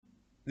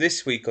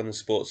This week on the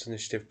Sports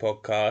Initiative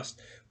podcast,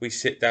 we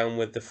sit down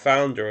with the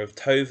founder of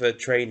Tova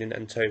Training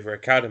and Tova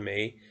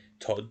Academy,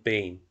 Todd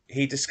Beane.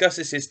 He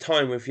discusses his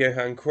time with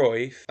Johan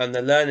Cruyff and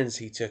the learnings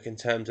he took in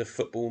terms of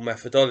football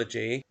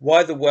methodology,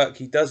 why the work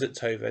he does at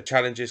Tova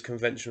challenges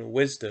conventional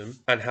wisdom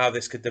and how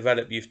this could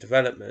develop youth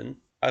development,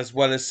 as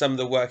well as some of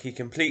the work he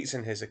completes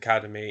in his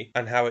academy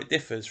and how it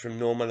differs from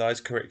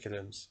normalised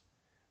curriculums.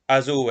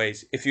 As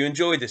always, if you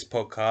enjoyed this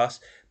podcast,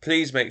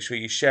 please make sure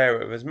you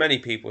share it with as many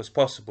people as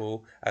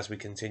possible as we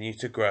continue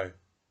to grow.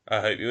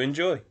 I hope you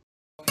enjoy.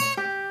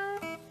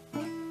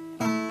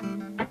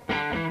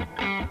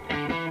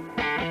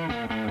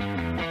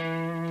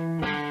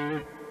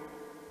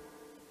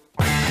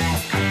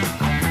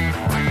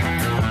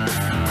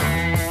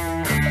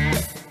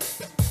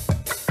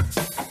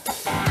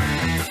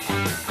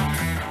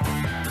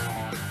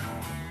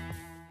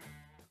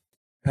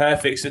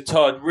 Perfect. So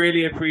Todd,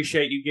 really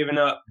appreciate you giving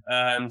up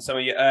some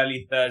of your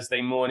early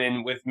Thursday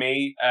morning with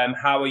me.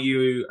 How are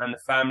you and the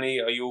family?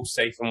 Are you all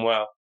safe and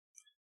well?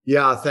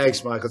 Yeah,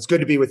 thanks, Michael. It's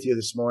good to be with you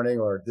this morning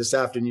or this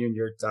afternoon,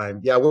 your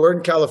time. Yeah, we're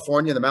in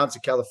California, the mountains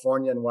of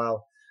California. And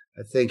while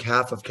I think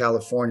half of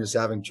California is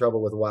having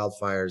trouble with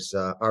wildfires,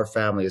 our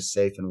family is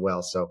safe and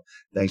well. So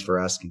thanks for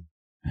asking.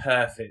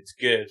 Perfect.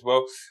 Good.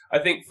 Well, I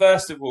think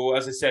first of all,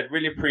 as I said,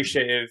 really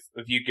appreciative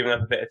of you giving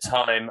up a bit of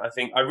time. I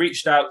think I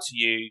reached out to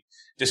you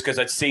just because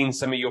I'd seen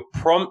some of your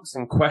prompts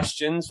and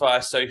questions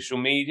via social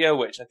media,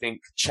 which I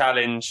think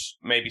challenge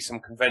maybe some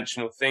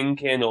conventional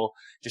thinking or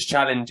just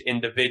challenge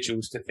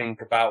individuals to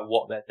think about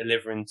what they're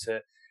delivering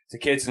to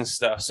kids and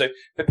stuff. So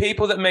for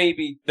people that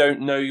maybe don't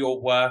know your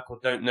work or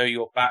don't know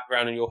your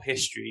background and your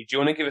history, do you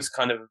want to give us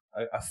kind of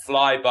a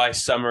flyby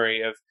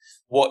summary of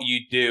what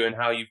you do and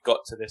how you've got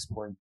to this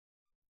point?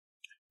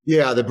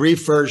 Yeah, the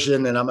brief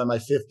version, and I'm in my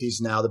 50s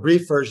now. The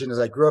brief version is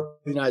I grew up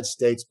in the United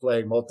States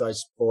playing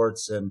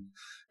multi-sports and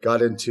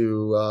got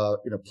into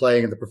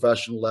playing at the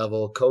professional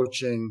level,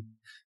 coaching,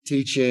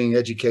 teaching,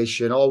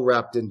 education, all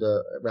wrapped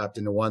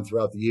into one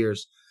throughout the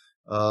years.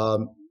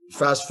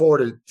 Fast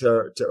forward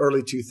to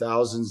early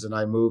 2000s, and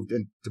I moved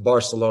into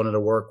Barcelona to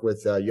work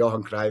with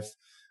Johan Cruyff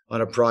on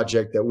a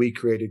project that we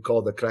created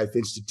called the Cruyff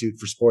Institute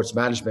for Sports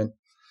Management.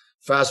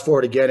 Fast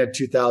forward again in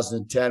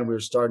 2010, we were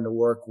starting to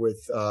work with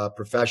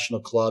professional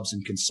clubs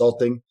and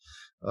consulting,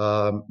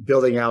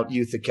 building out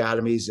youth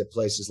academies at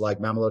places like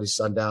Mamelodi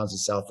Sundowns in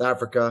South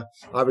Africa.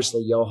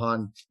 Obviously,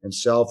 Johan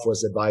himself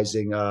was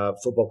advising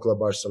Football Club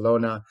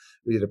Barcelona.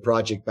 We did a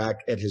project back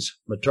at his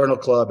maternal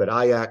club at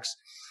Ajax.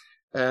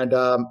 And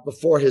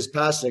before his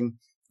passing,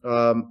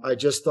 I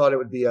just thought it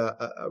would be a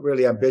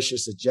really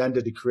ambitious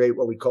agenda to create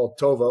what we call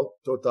TOVO,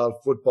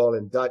 Total Football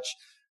in Dutch,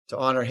 to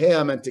honor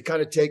him and to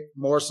kind of take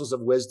morsels of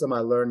wisdom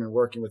I learned in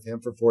working with him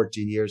for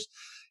 14 years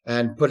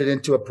and put it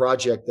into a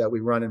project that we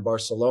run in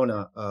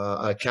Barcelona,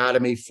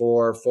 academy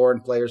for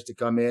foreign players to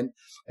come in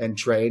and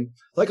train,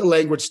 like a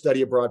language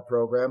study abroad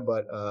program,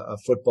 but a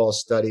football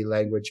study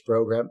language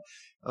program,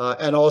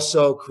 and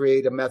also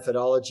create a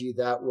methodology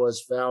that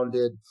was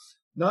founded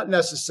not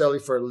necessarily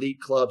for elite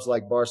clubs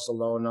like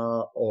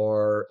Barcelona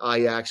or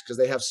Ajax, because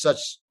they have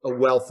such a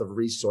wealth of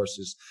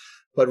resources,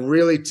 but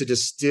really to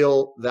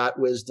distill that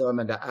wisdom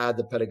and to add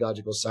the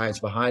pedagogical science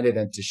behind it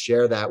and to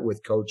share that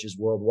with coaches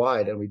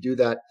worldwide. And we do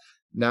that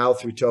now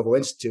through Tovo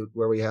Institute,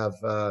 where we have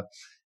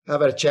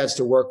had a chance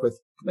to work with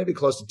maybe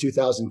close to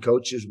 2,000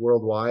 coaches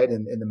worldwide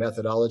in the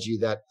methodology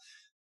that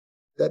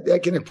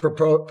can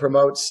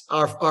promotes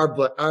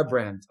our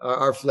brand,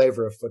 our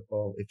flavor of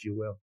football, if you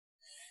will.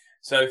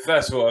 So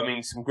first of all, I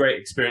mean, some great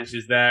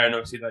experiences there. And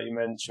obviously, like you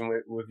mentioned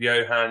with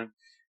Johan,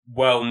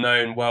 well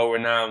known, well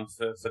renowned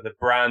for the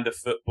brand of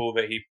football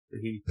that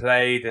he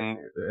played and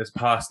has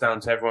passed down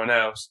to everyone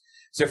else.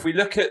 So if we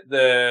look at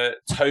the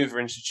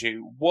Tova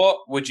Institute, what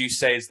would you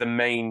say is the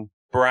main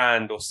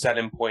brand or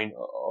selling point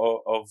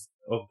of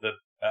the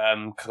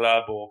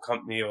club or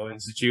company or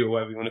institute or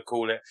whatever you want to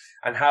call it?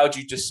 And how do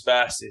you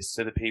disperse this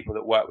to the people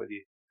that work with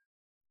you?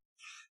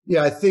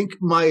 Yeah, I think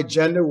my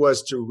agenda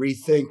was to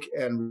rethink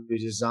and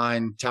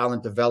redesign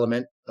talent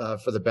development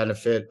for the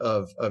benefit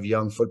of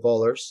young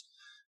footballers.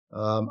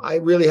 I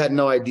really had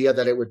no idea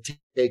that it would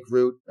take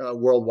root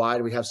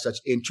worldwide. We have such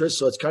interest,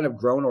 so it's kind of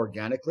grown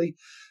organically.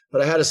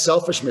 But I had a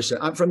selfish mission.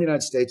 I'm from the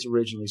United States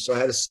originally, so I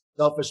had a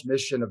selfish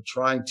mission of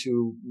trying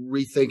to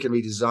rethink and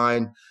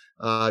redesign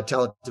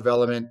talent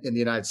development in the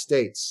United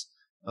States.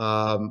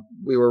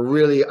 We were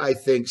really, I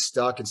think,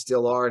 stuck and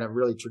still are in a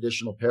really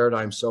traditional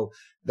paradigm. So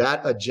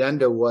that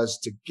agenda was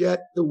to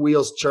get the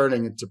wheels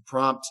churning and to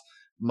prompt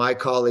my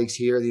colleagues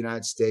here in the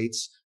United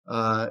States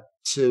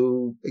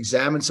to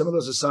examine some of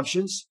those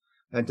assumptions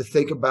and to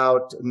think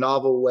about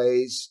novel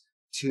ways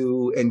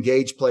to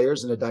engage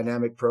players in a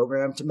dynamic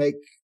program to make,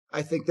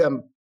 I think,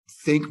 them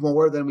think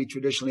more than we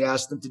traditionally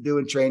ask them to do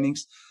in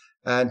trainings,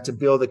 and to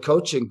build a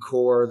coaching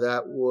core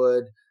that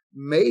would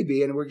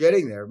maybe, and we're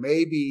getting there,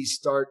 maybe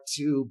start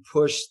to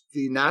push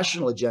the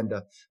national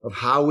agenda of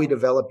how we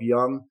develop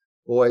young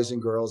boys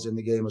and girls in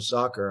the game of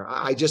soccer.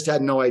 I just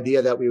had no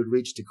idea that we would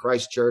reach to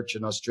Christchurch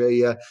and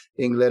Australia,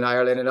 England,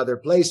 Ireland, and other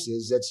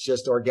places. It's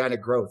just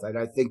organic growth. And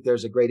I think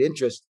there's a great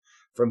interest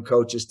from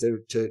coaches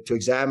to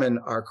examine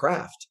our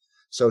craft.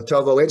 So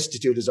Tovo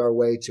Institute is our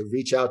way to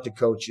reach out to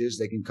coaches.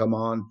 They can come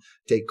on,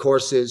 take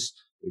courses,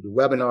 we do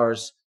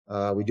webinars,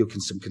 we do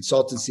some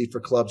consultancy for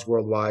clubs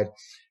worldwide.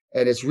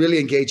 And it's really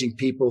engaging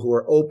people who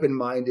are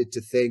open-minded to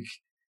think,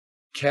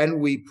 can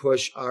we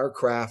push our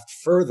craft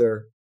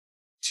further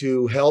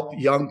to help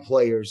young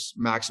players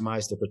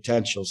maximize their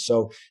potential?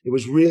 So it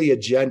was really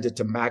agenda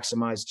to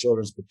maximize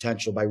children's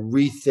potential by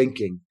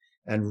rethinking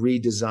and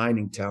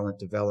redesigning talent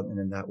development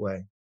in that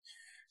way.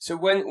 So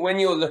when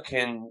you're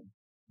looking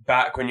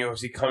back, when you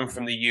obviously come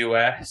from the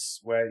US,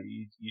 where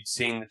you'd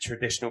seen the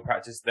traditional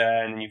practice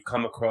there, and you've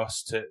come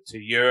across to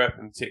Europe,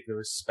 in particular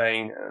with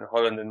Spain and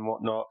Holland and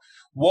whatnot,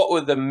 what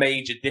were the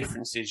major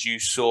differences you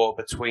saw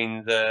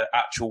between the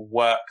actual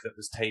work that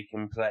was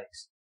taking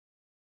place?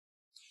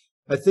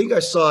 I think I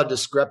saw a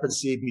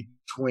discrepancy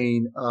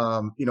between,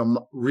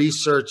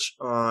 research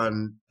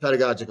on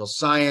pedagogical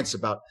science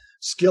about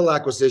skill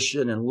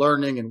acquisition and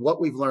learning, and what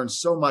we've learned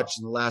so much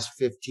in the last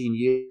 15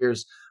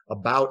 years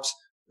about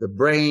the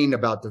brain,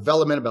 about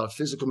development, about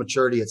physical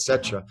maturity,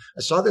 etc.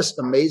 I saw this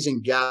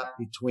amazing gap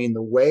between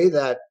the way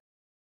that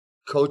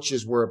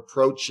coaches were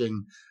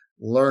approaching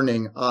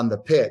learning on the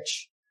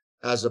pitch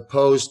as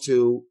opposed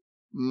to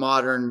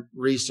modern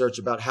research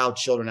about how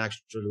children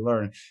actually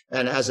learn.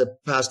 And as a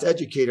past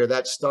educator,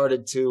 that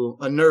started to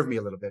unnerve me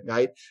a little bit,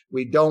 right?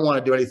 We don't want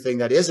to do anything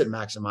that isn't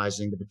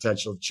maximizing the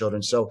potential of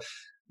children. So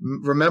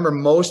remember,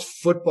 most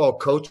football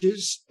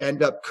coaches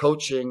end up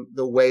coaching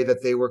the way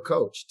that they were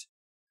coached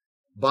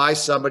by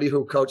somebody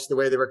who coached the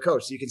way they were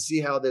coached. So you can see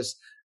how this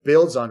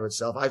builds onto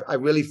itself. I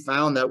really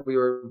found that we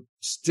were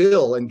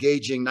still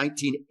engaging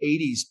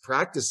 1980s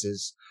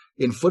practices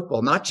in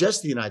football, not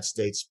just the United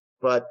States,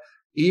 but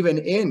even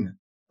in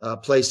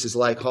places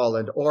like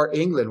Holland or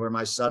England, where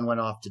my son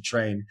went off to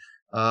train.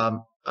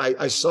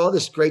 I saw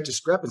this great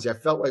discrepancy. I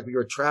felt like we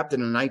were trapped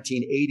in a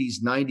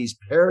 1980s, 90s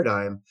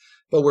paradigm,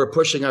 but we're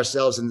pushing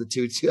ourselves into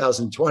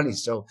 2020s.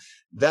 So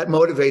that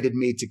motivated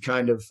me to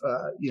kind of,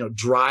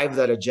 drive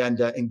that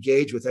agenda,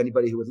 engage with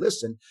anybody who would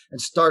listen, and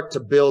start to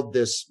build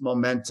this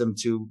momentum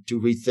to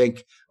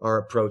rethink our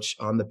approach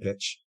on the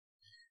pitch.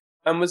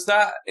 And was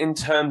that in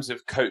terms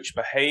of coach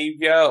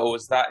behavior, or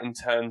was that in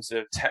terms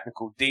of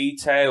technical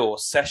detail or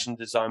session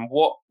design?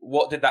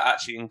 What did that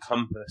actually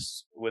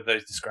encompass with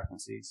those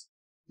discrepancies?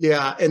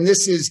 Yeah, and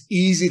this is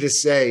easy to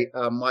say,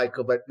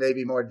 Michael, but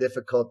maybe more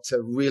difficult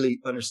to really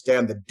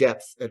understand the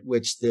depth at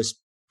which this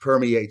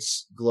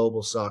permeates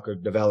global soccer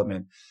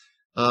development.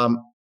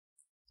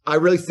 I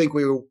really think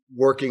we were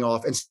working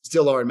off, and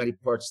still are in many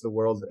parts of the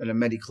world and in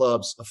many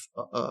clubs,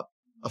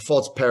 a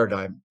false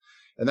paradigm.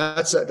 And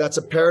that's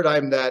a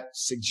paradigm that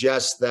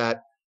suggests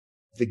that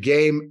the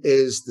game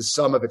is the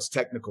sum of its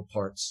technical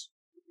parts.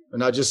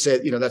 And I'll just say,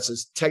 that's a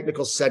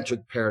technical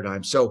centric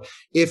paradigm. So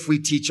if we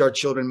teach our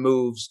children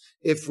moves,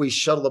 if we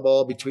shuttle the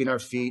ball between our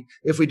feet,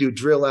 if we do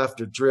drill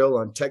after drill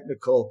on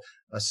technical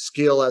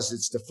skill as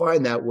it's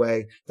defined that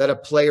way, that a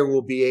player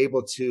will be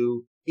able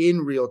to, in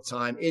real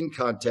time, in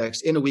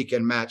context, in a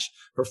weekend match,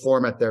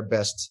 perform at their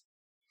best.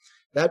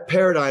 That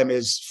paradigm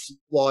is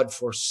flawed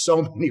for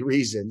so many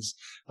reasons.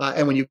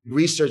 And when you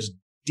research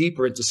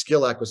deeper into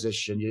skill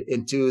acquisition,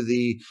 into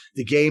the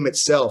game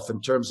itself,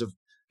 in terms of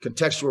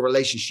contextual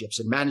relationships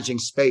and managing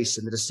space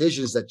and the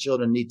decisions that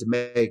children need to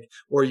make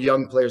or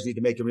young players need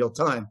to make in real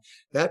time,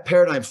 that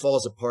paradigm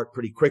falls apart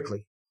pretty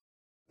quickly.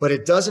 But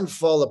it doesn't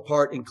fall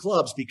apart in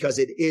clubs because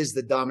it is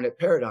the dominant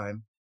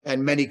paradigm,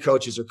 and many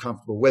coaches are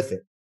comfortable with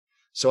it.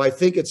 So I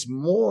think it's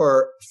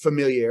more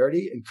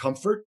familiarity and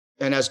comfort.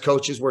 And as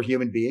coaches, we're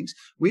human beings.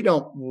 We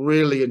don't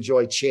really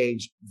enjoy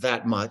change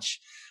that much.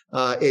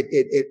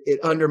 It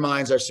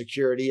undermines our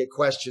security. It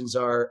questions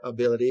our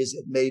abilities.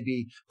 It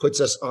maybe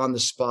puts us on the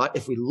spot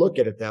if we look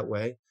at it that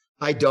way.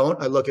 I don't.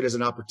 I look at it as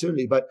an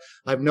opportunity. But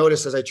I've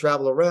noticed as I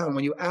travel around,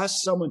 when you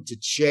ask someone to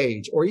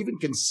change or even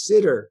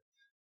consider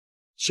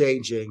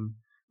changing,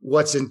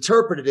 what's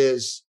interpreted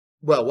is,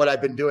 well, what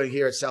I've been doing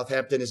here at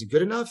Southampton isn't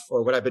good enough,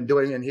 or what I've been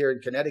doing in here in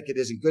Connecticut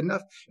isn't good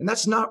enough. And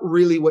that's not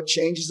really what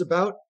change is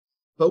about.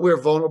 But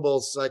we're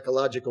vulnerable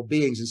psychological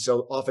beings, and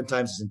so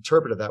oftentimes it's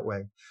interpreted that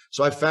way.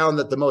 So I found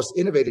that the most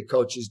innovative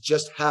coaches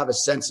just have a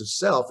sense of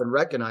self and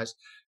recognize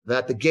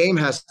that the game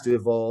has to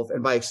evolve,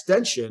 and by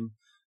extension,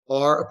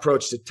 our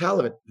approach to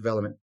talent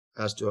development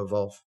has to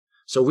evolve.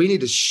 So we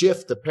need to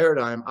shift the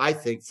paradigm, I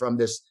think, from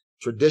this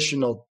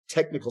traditional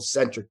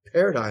technical-centric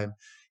paradigm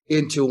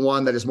into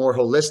one that is more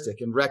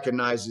holistic and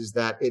recognizes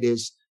that it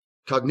is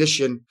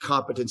cognition,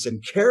 competence,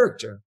 and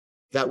character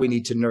that we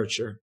need to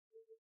nurture,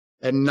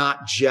 and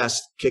not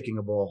just kicking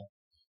a ball.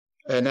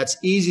 And that's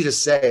easy to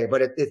say,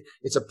 but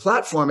it's a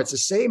platform. It's the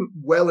same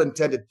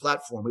well-intended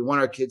platform. We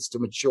want our kids to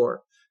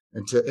mature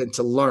and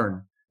to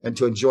learn and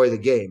to enjoy the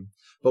game.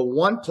 But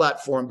one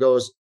platform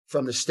goes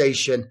from the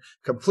station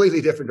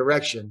completely different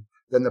direction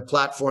then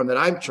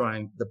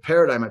the the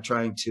paradigm I'm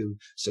trying to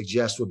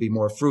suggest would be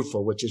more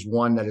fruitful, which is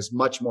one that is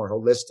much more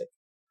holistic.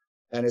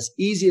 And as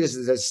easy as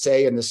it is to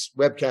say in this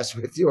webcast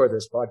with you or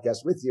this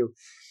podcast with you,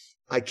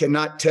 I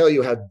cannot tell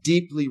you how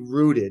deeply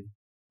rooted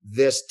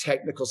this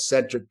technical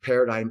centric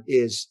paradigm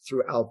is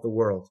throughout the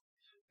world.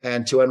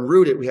 And to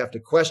unroot it, we have to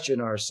question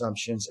our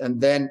assumptions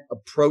and then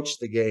approach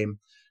the game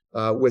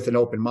with an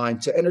open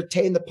mind to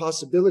entertain the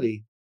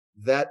possibility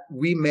that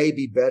we may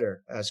be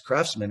better as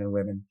craftsmen and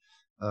women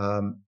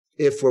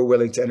if we're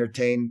willing to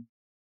entertain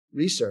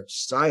research,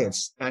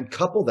 science, and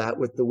couple that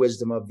with the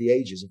wisdom of the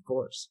ages, of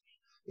course.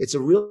 It's a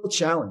real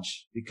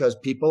challenge because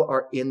people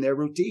are in their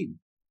routine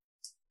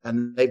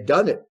and they've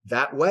done it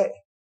that way.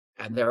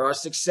 And there are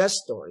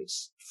success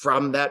stories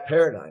from that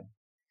paradigm.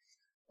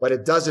 But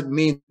it doesn't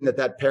mean that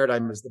that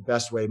paradigm is the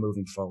best way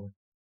moving forward.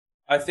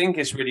 I think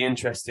it's really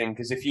interesting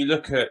because if you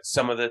look at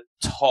some of the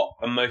top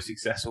and most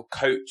successful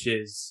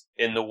coaches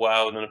in the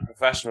world on a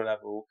professional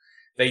level,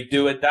 they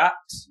do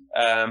adapt.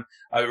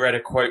 I read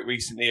a quote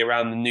recently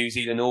around the New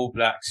Zealand All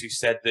Blacks who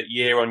said that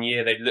year on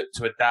year they look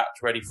to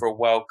adapt ready for a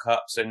World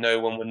Cup so no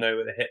one would know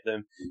where to hit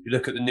them. You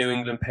look at the New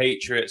England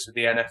Patriots with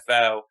the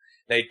NFL,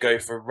 they'd go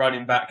from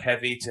running back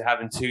heavy to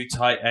having two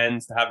tight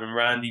ends to having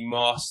Randy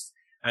Moss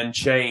and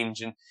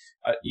change. And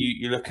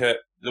you look at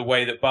the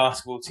way that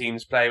basketball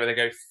teams play where they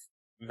go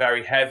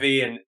very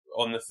heavy and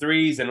on the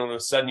threes and all of a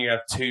sudden you have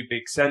two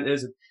big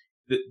centers.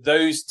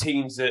 Those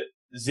teams that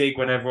zig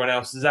when everyone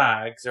else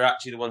zags are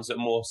actually the ones that are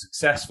more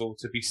successful.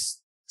 To be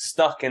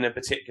stuck in a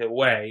particular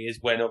way is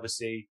when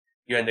obviously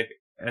you end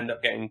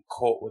up getting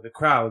caught with the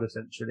crowd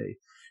essentially.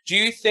 Do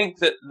you think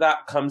that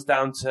that comes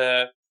down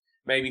to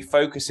maybe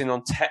focusing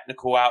on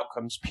technical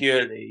outcomes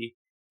purely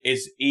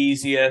is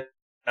easier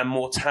and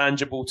more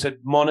tangible to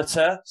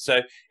monitor?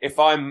 So if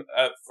I'm,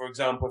 for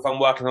example, if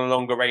I'm working on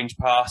longer range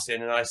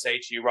passing and I say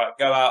to you, right,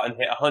 go out and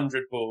hit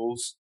 100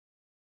 balls,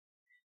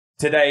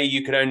 today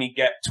you could only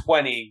get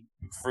 20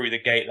 through the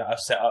gate that I've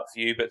set up for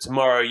you, but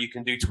tomorrow you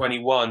can do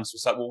 21. So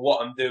it's like, well,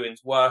 what I'm doing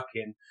is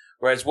working.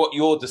 Whereas what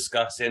you're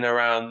discussing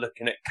around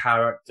looking at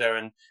character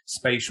and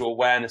spatial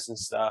awareness and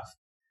stuff,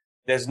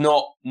 there's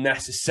not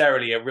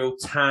necessarily a real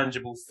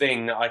tangible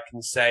thing that I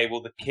can say,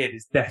 well, the kid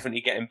is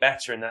definitely getting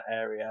better in that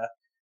area.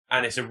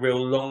 And it's a real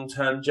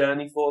long-term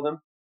journey for them.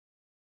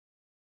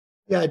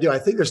 Yeah, I do. I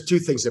think there's two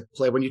things at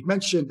play. When you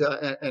mentioned,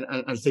 and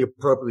I think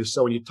appropriately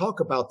so, when you talk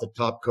about the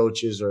top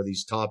coaches or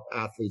these top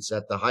athletes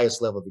at the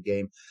highest level of the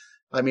game,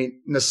 I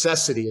mean,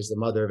 necessity is the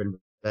mother of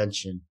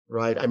invention,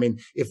 right? I mean,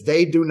 if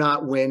they do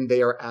not win,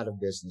 they are out of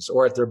business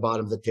or at their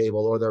bottom of the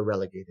table or they're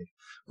relegated,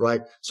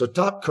 right? So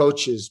top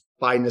coaches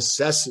by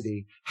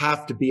necessity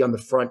have to be on the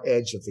front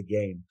edge of the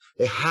game.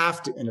 They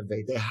have to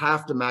innovate. They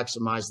have to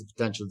maximize the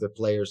potential of their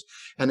players,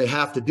 and they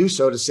have to do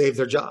so to save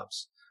their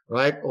jobs,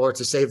 right? Or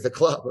to save the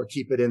club or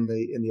keep it in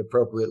the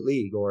appropriate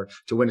league or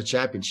to win a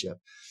championship.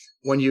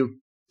 When you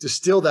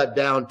distill that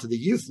down to the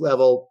youth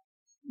level,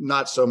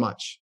 not so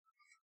much.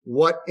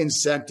 What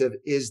incentive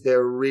is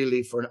there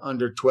really for an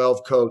under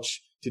 12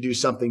 coach to do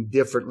something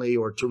differently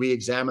or to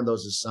re-examine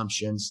those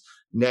assumptions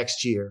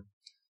next year?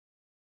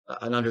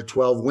 An under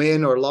 12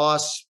 win or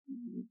loss,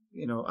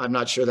 I'm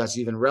not sure that's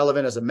even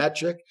relevant as a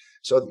metric.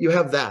 So you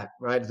have that,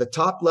 right? The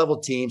top level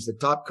teams, the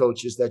top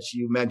coaches that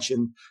you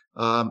mentioned,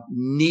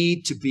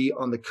 need to be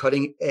on the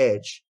cutting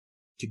edge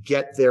to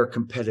get their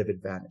competitive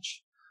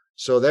advantage.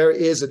 So there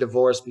is a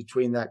divorce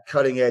between that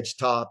cutting edge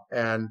top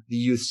and the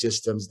youth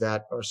systems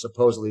that are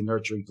supposedly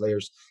nurturing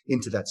players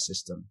into that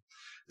system.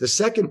 The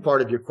second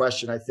part of your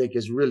question, I think,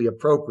 is really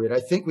appropriate. I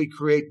think we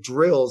create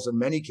drills on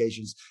many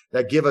occasions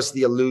that give us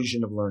the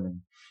illusion of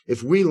learning.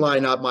 If we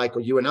line up,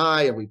 Michael, you and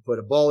I, and we put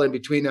a ball in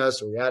between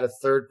us, or we add a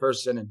third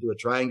person and do a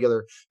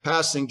triangular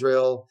passing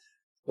drill,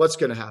 what's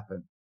going to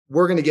happen?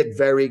 We're going to get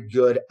very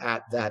good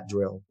at that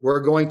drill.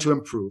 We're going to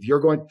improve.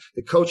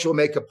 The coach will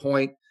make a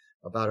point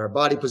about our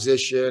body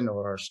position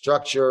or our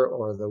structure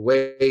or the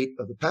weight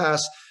of the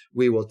pass.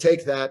 We will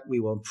take that.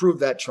 We will improve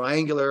that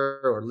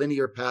triangular or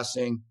linear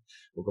passing.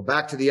 We'll go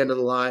back to the end of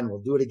the line. We'll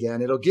do it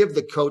again. It'll give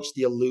the coach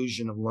the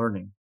illusion of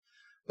learning.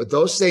 But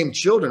those same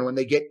children, when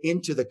they get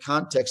into the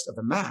context of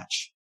a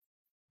match,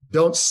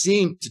 don't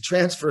seem to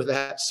transfer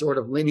that sort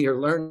of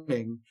linear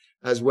learning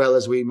as well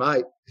as we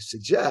might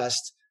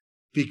suggest,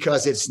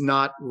 because it's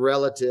not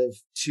relative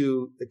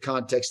to the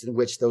context in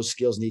which those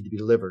skills need to be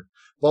delivered.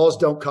 Balls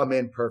don't come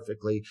in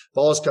perfectly.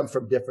 Balls come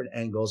from different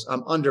angles.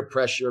 I'm under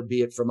pressure,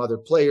 be it from other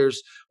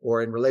players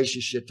or in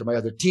relationship to my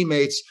other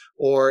teammates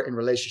or in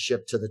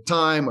relationship to the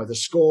time or the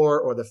score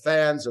or the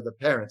fans or the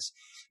parents.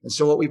 And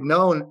so what we've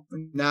known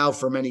now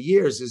for many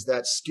years is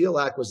that skill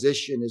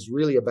acquisition is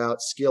really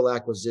about skill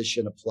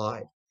acquisition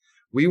applied.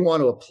 We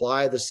want to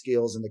apply the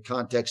skills in the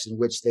context in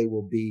which they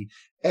will be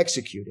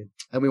executed.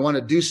 And we want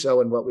to do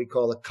so in what we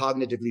call a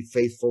cognitively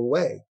faithful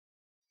way.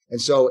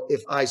 And so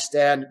if I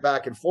stand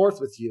back and forth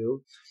with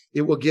you,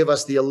 it will give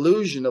us the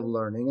illusion of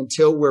learning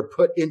until we're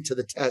put into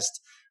the test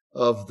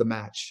of the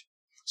match.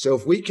 So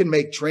if we can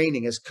make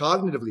training as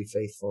cognitively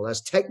faithful,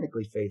 as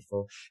technically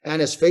faithful,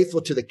 and as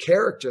faithful to the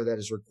character that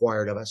is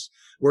required of us,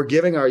 we're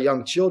giving our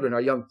young children,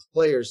 our young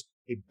players,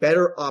 a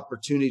better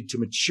opportunity to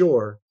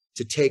mature,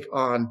 to take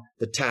on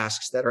the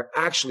tasks that are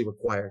actually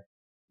required,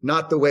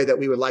 not the way that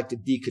we would like to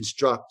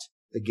deconstruct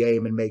the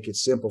game and make it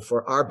simple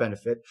for our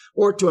benefit,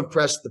 or to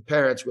impress the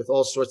parents with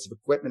all sorts of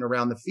equipment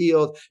around the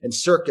field and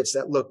circuits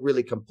that look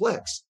really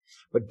complex,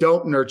 but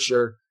don't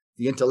nurture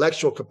the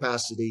intellectual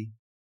capacity,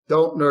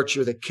 don't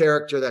nurture the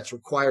character that's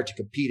required to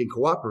compete and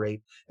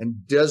cooperate,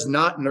 and does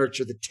not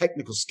nurture the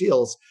technical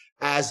skills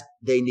as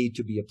they need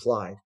to be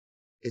applied.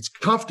 It's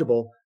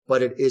comfortable,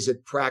 but it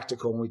isn't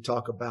practical when we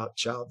talk about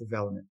child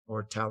development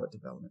or talent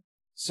development.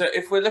 So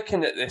if we're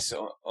looking at this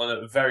on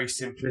a very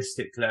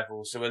simplistic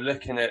level, so we're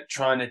looking at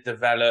trying to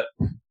develop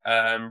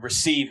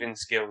receiving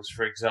skills,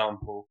 for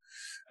example,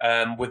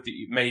 with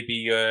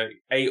maybe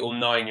 8 or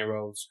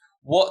 9-year-olds,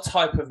 what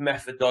type of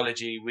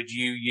methodology would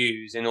you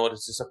use in order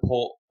to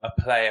support a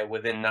player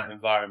within that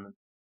environment?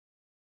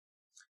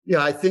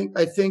 Yeah, I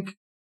think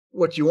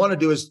what you want to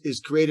do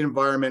is create an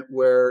environment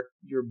where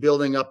you're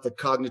building up the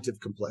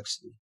cognitive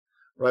complexity,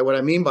 right? What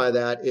I mean by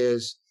that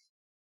is,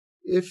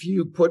 if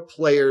you put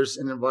players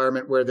in an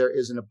environment where there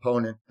is an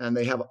opponent and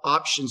they have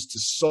options to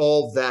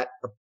solve that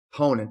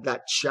opponent,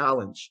 that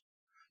challenge,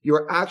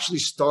 you're actually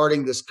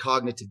starting this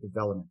cognitive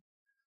development.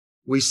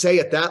 We say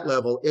at that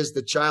level, is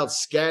the child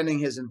scanning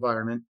his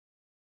environment?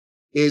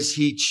 Is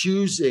he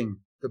choosing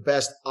the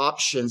best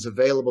options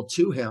available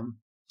to him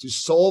to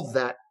solve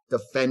that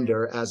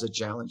defender as a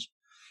challenge?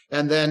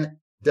 And then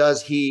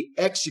does he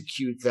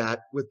execute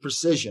that with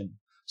precision?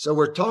 So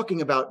we're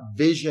talking about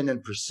vision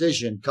and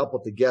precision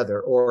coupled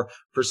together, or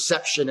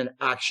perception and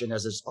action,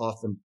 as is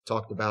often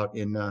talked about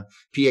in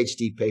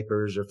PhD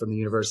papers or from the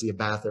University of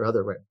Bath or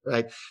other way,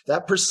 right?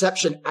 That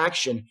perception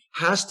action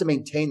has to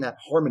maintain that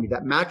harmony,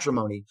 that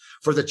matrimony,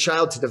 for the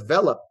child to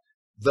develop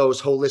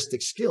those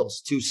holistic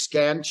skills to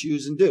scan,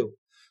 choose, and do.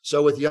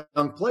 So with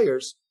young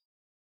players,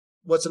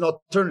 what's an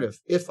alternative?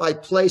 If I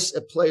place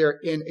a player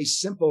in a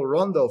simple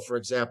rondo, for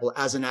example,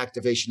 as an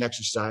activation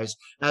exercise,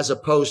 as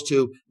opposed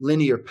to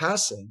linear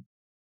passing,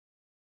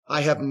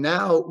 I have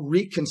now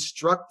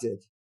reconstructed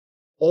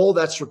all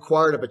that's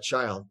required of a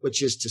child,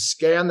 which is to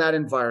scan that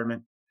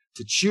environment,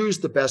 to choose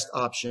the best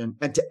option,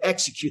 and to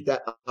execute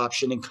that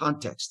option in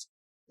context.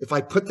 If I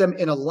put them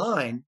in a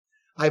line,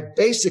 I've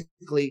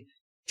basically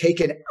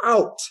taken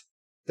out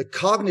the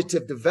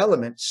cognitive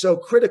development so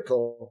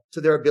critical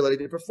to their ability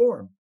to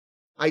perform.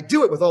 I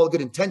do it with all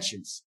good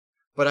intentions,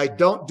 but I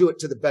don't do it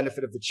to the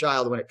benefit of the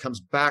child when it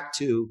comes back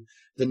to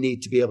the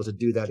need to be able to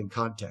do that in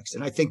context.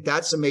 And I think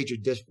that's a major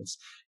difference.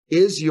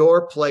 Is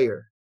your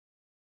player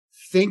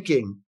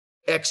thinking,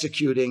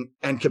 executing,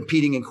 and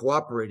competing and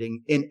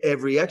cooperating in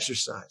every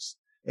exercise?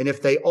 And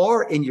if they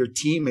are in your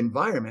team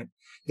environment,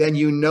 then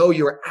you know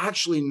you're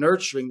actually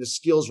nurturing the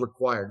skills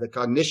required, the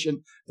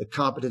cognition, the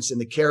competence, and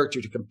the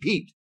character to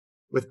compete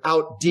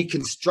without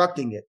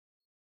deconstructing it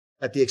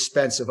at the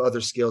expense of other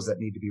skills that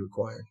need to be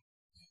required.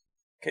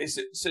 Okay,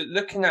 so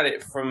looking at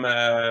it from,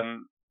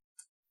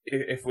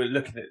 if we're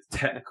looking at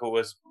technical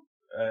as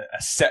a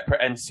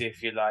separate entity,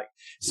 if you like,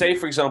 say,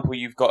 for example,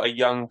 you've got a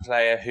young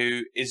player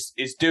who is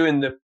doing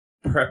the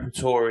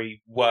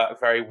preparatory work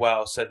very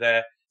well. So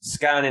they're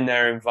scanning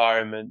their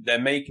environment, they're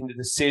making the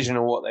decision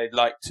on what they'd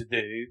like to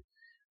do,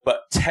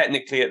 but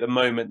technically at the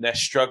moment, they're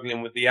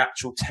struggling with the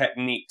actual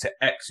technique to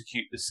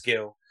execute the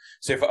skill.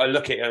 So if I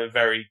look at it on a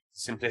very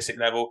simplistic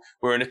level,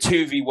 we're in a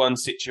 2v1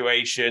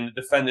 situation,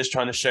 the defender's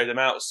trying to show them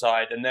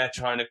outside, and they're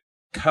trying to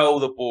curl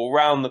the ball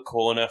round the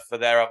corner for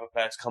their other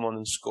player to come on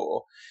and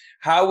score.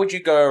 How would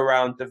you go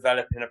around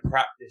developing a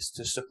practice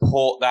to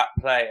support that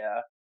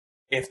player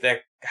if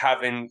they're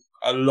having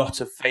a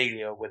lot of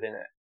failure within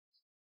it?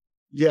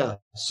 Yeah.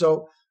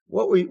 So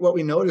what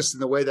we noticed in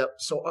the way that,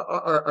 so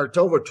our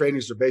Tova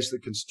trainings are basically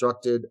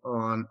constructed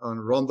on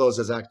rondos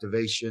as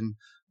activation,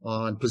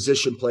 on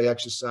position play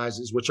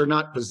exercises, which are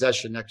not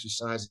possession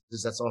exercises.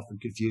 That's often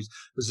confused.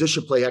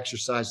 Position play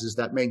exercises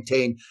that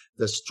maintain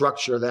the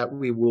structure that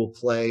we will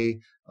play,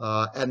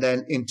 and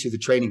then into the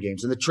training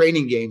games. And the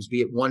training games,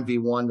 be it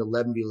 1v1,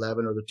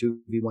 11v11, or the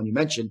 2v1 you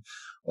mentioned,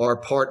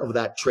 are part of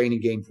that training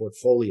game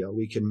portfolio.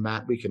 We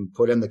can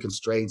put in the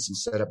constraints and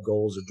set up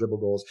goals or dribble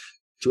goals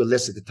to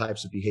elicit the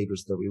types of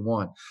behaviors that we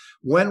want.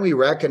 When we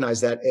recognize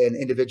that an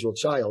individual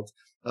child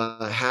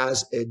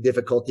has a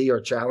difficulty or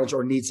challenge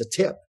or needs a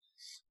tip,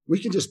 we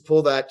can just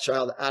pull that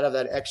child out of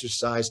that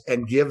exercise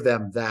and give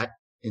them that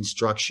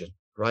instruction,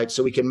 right?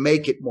 So we can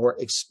make it more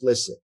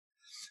explicit.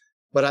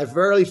 But I've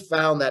rarely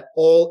found that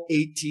all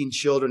 18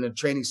 children in a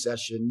training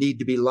session need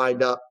to be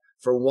lined up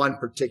for one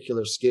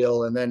particular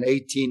skill and then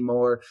 18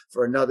 more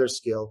for another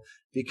skill,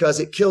 because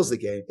it kills the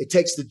game. It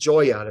takes the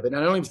joy out of it. And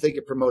I don't even think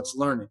it promotes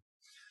learning.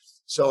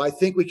 So I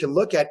think we can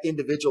look at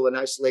individual and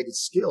isolated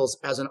skills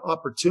as an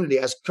opportunity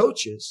as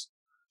coaches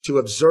to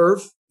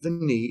observe the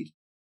need,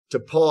 to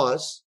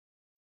pause,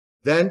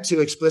 then to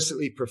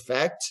explicitly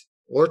perfect,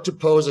 or to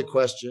pose a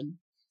question,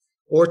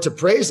 or to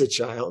praise a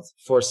child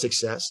for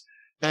success,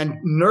 and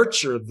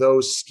nurture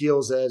those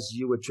skills as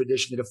you would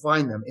traditionally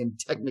define them in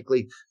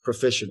technically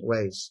proficient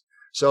ways.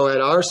 So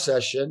at our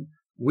session,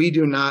 we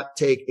do not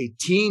take a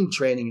team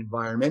training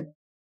environment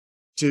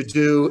to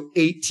do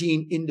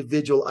 18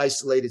 individual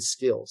isolated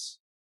skills.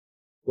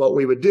 What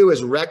we would do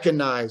is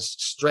recognize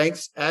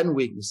strengths and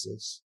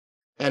weaknesses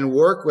and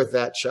work with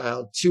that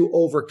child to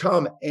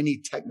overcome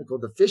any technical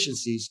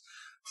deficiencies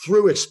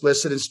through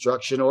explicit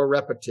instruction or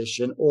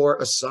repetition or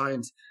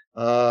assigned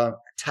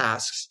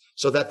tasks,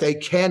 so that they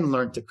can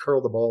learn to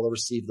curl the ball or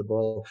receive the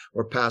ball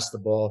or pass the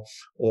ball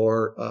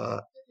or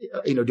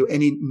do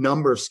any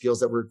number of skills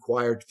that were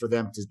required for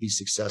them to be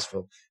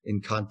successful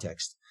in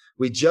context.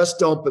 We just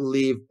don't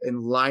believe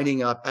in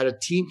lining up at a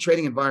team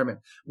training environment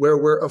where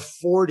we're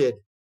afforded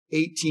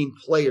 18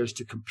 players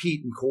to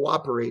compete and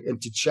cooperate and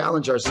to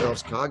challenge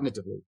ourselves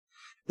cognitively,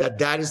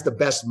 that is the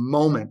best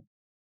moment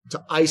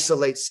to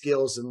isolate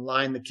skills and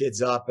line the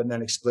kids up and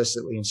then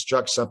explicitly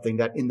instruct something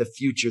that in the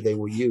future they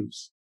will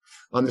use.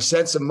 On the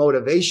sense of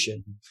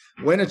motivation,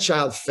 when a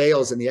child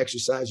fails in the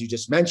exercise you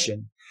just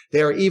mentioned,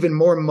 they are even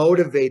more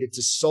motivated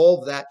to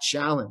solve that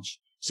challenge.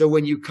 So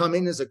when you come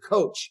in as a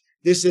coach,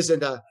 this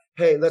isn't a,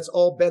 hey, let's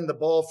all bend the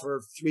ball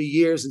for 3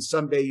 years and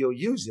someday you'll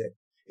use it.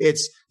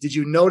 It's, did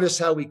you notice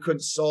how we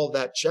couldn't solve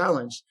that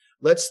challenge?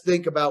 Let's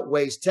think about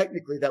ways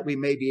technically that we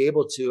may be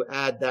able to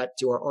add that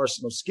to our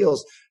arsenal of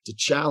skills to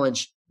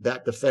challenge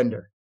that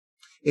defender.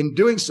 In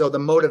doing so, the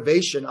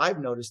motivation I've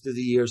noticed through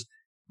the years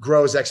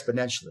grows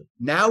exponentially.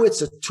 Now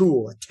it's a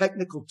tool, a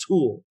technical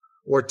tool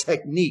or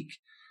technique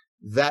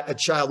that a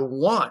child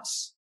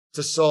wants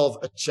to solve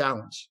a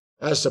challenge,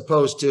 as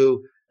opposed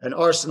to an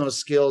arsenal of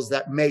skills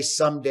that may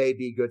someday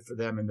be good for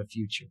them in the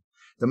future.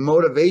 The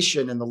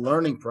motivation and the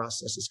learning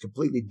process is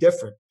completely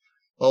different,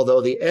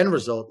 although the end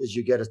result is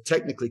you get a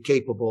technically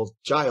capable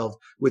child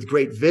with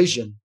great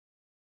vision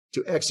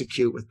to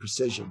execute with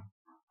precision.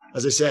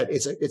 As I said,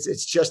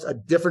 it's just a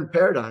different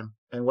paradigm.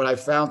 And what I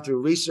found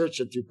through research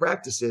and through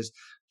practice is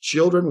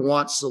children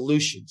want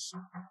solutions.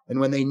 And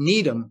when they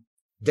need them,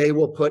 they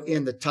will put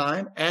in the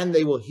time and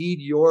they will heed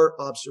your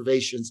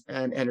observations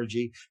and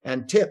energy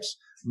and tips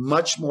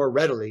much more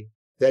readily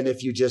than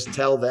if you just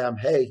tell them,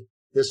 hey,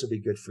 this will be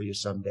good for you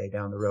someday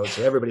down the road.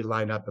 So everybody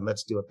line up and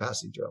let's do a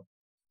passing drill.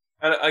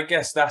 And I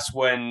guess that's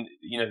when,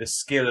 the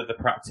skill of the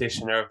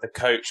practitioner, of the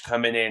coach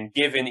coming in,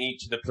 giving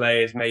each of the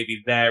players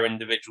maybe their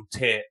individual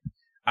tip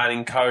and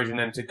encouraging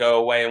them to go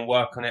away and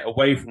work on it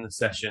away from the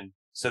session.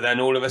 So then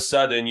all of a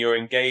sudden you're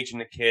engaging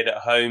the kid at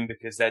home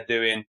because they're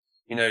doing,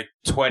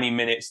 20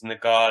 minutes in the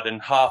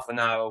garden, half an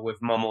hour with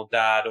mum or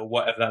dad or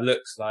whatever that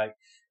looks like.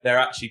 They're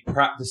actually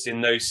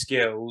practicing those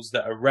skills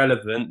that are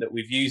relevant that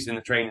we've used in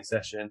the training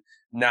session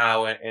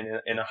now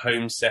in a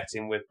home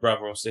setting with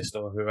brother or sister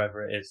or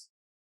whoever it is.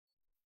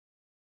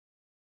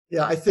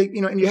 Yeah, I think,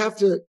 and you have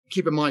to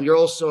keep in mind, you're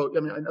also, I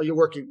know you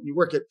work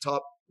at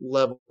top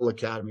level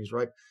academies,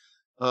 right?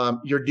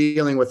 You're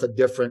dealing with a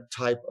different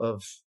type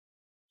of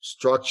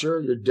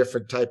structure, your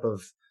different type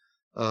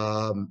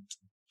of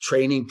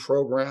training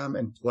program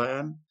and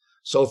plan.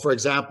 So, for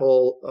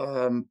example,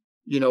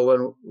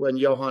 when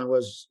Johan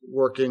was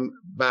working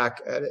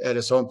back at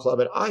his home club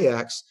at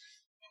Ajax,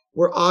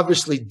 we're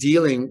obviously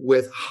dealing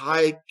with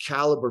high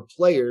caliber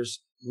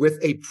players with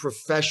a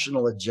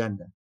professional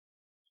agenda,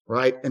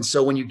 right? And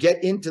so when you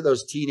get into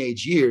those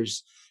teenage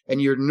years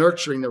and you're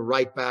nurturing the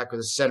right back or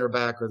the center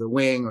back or the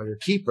wing or the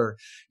keeper,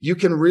 you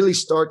can really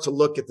start to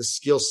look at the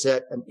skill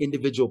set an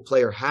individual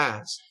player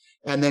has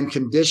and then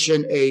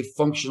condition a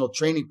functional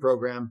training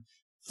program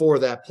for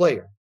that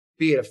player,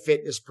 be it a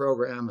fitness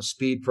program, a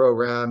speed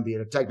program, be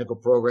it a technical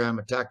program,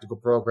 a tactical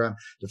program,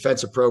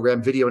 defensive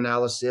program, video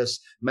analysis,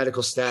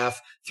 medical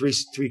staff,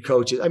 three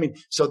coaches.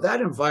 So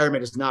that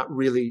environment is not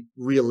really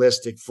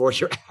realistic for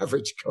your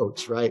average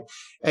coach, right?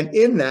 And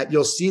in that,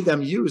 you'll see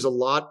them use a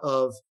lot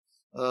of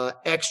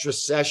extra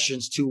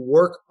sessions to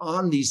work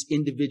on these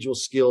individual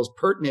skills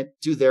pertinent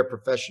to their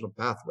professional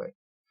pathway.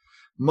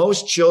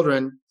 Most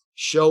children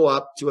show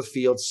up to a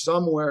field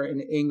somewhere in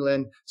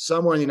England,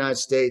 somewhere in the United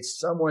States,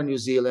 somewhere in New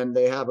Zealand.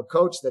 They have a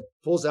coach that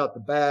pulls out the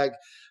bag,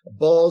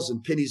 balls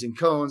and pennies and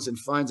cones and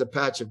finds a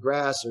patch of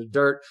grass or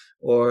dirt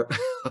or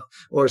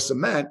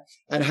cement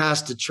and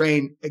has to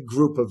train a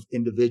group of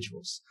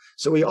individuals.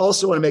 So we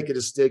also want to make a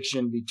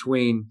distinction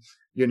between,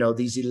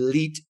 these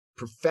elite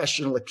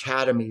professional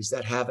academies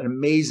that have an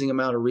amazing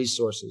amount of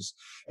resources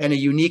and a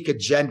unique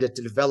agenda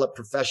to develop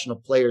professional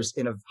players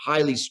in a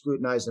highly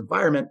scrutinized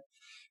environment,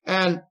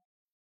 and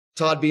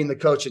Todd Beane, the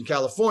coach in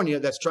California,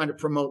 that's trying to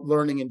promote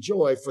learning and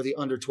joy for the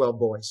under 12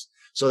 boys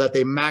so that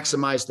they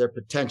maximize their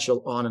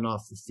potential on and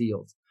off the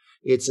field.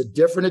 It's a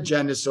different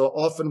agenda. So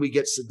often we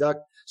get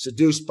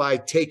seduced by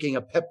taking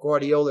a Pep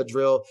Guardiola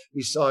drill.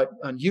 We saw it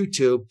on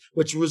YouTube,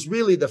 which was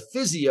really the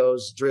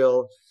physio's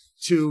drill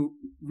to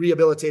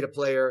rehabilitate a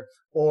player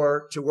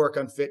or to work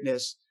on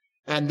fitness.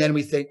 And then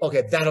we think,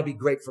 okay, that'll be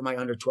great for my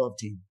under 12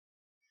 team.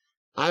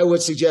 I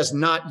would suggest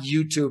not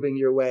YouTubing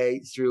your way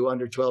through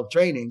under 12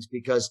 trainings,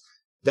 because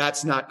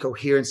that's not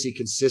coherency,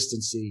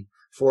 consistency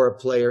for a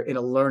player in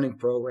a learning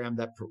program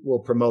that will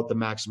promote the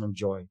maximum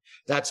joy.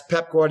 That's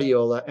Pep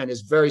Guardiola and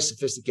his very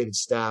sophisticated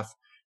staff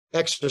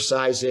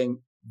exercising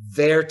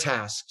their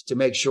task to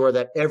make sure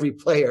that every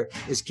player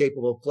is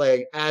capable of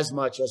playing as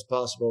much as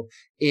possible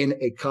in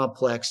a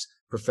complex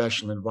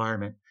professional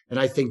environment. And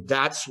I think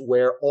that's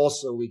where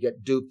also we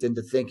get duped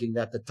into thinking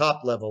that the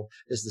top level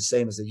is the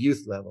same as the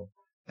youth level.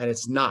 And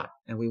it's not.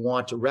 And we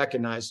want to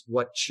recognize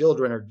what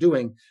children are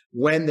doing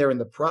when they're in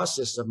the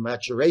process of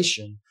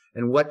maturation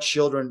and what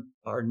children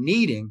are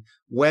needing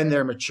when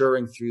they're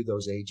maturing through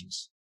those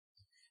ages.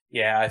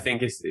 Yeah, I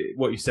think it's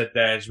what you said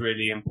there is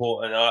really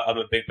important. I'm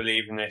a big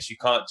believer in this. You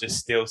can't just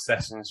steal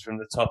sessions from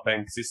the top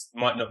end because this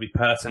might not be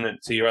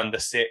pertinent to your under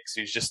six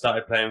who's just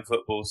started playing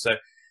football. So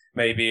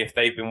maybe if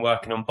they've been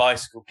working on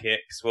bicycle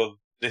kicks, well,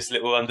 this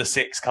little under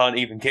six can't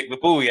even kick the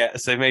ball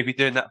yet. So maybe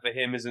doing that for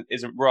him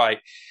isn't right.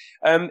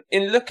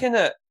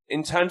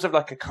 In terms of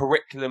like a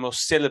curriculum or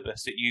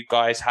syllabus that you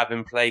guys have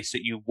in place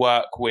that you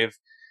work with,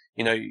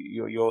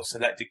 your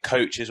selected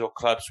coaches or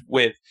clubs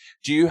with,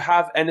 do you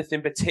have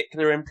anything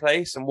particular in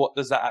place, and what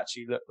does that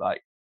actually look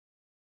like?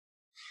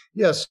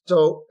 Yes.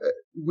 So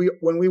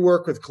when we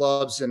work with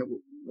clubs, and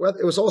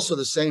it was also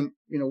the same,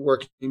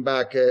 working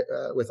back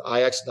with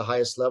Ajax at the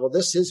highest level,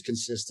 this is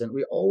consistent.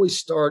 We always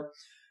start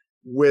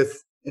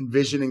with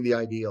envisioning the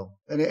ideal,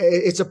 and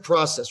it's a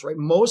process, right?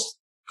 Most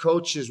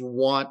coaches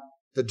want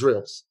the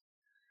drills.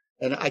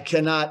 And I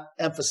cannot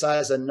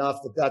emphasize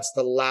enough that that's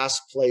the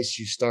last place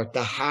you start.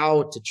 The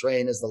how to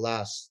train is the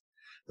last.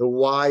 The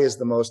why is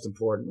the most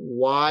important.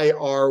 Why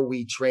are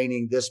we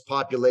training this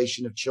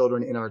population of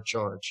children in our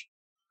charge,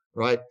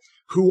 right?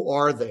 Who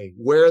are they?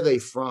 Where are they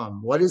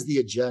from? What is the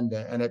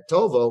agenda? And at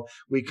Tovo,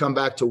 we come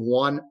back to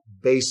one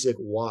basic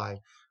why.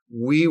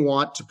 We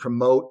want to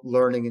promote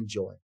learning and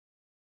joy.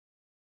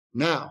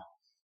 Now,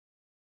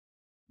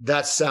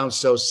 that sounds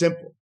so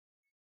simple.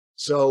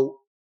 So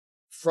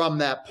from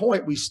that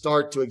point, we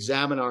start to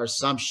examine our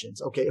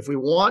assumptions. Okay, if we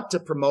want to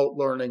promote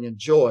learning and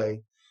joy,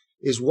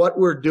 is what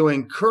we're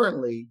doing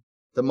currently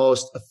the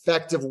most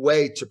effective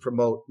way to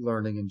promote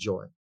learning and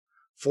joy?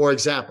 For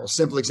example,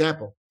 simple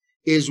example,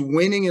 is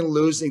winning and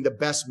losing the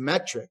best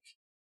metric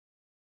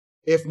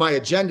if my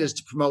agenda is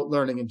to promote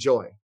learning and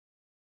joy?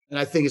 And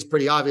I think it's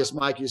pretty obvious,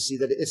 Mike, you see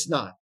that it's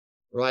not,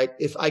 right?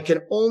 If I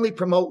can only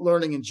promote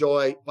learning and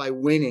joy by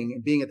winning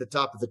and being at the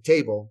top of the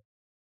table,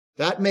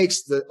 that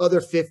makes the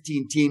other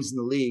 15 teams in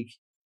the league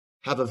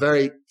have a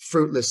very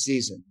fruitless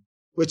season,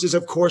 which is,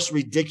 of course,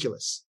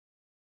 ridiculous.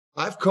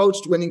 I've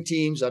coached winning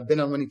teams. I've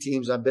been on winning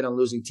teams. I've been on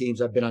losing teams.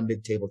 I've been on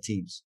mid-table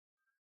teams.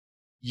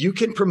 You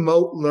can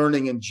promote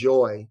learning and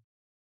joy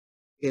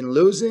in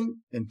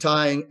losing and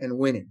tying and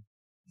winning.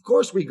 Of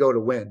course, we go to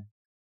win,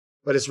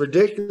 but it's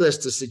ridiculous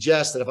to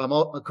suggest that if I'm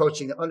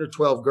coaching the under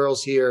 12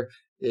 girls here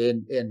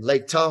in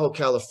Lake Tahoe,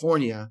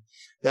 California,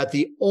 that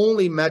the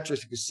only metric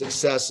of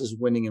success is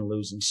winning and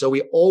losing. So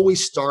we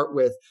always start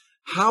with,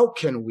 how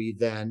can we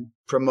then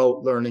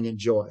promote learning and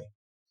joy?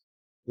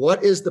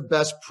 What is the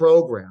best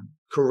program,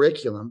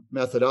 curriculum,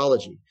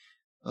 methodology?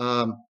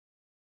 And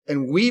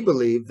we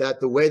believe that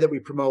the way that we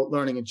promote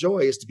learning and joy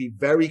is to be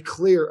very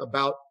clear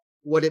about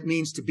what it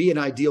means to be an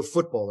ideal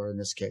footballer in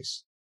this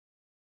case.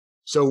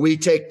 So we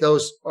take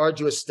those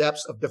arduous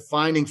steps of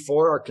defining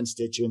for our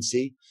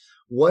constituency,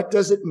 what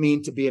does it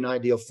mean to be an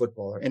ideal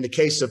footballer? In the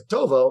case of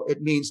Tovo, it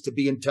means to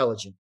be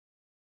intelligent.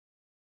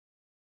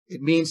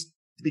 It means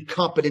to be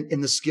competent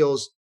in the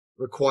skills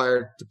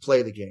required to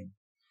play the game.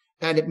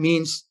 And it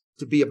means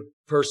to be a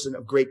person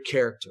of great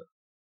character,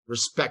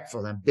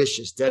 respectful,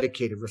 ambitious,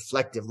 dedicated,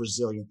 reflective,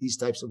 resilient, these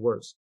types of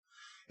words.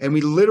 And we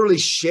literally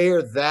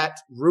share that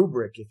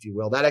rubric, if you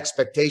will, that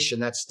expectation,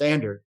 that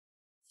standard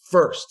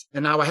first.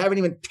 And now I haven't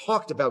even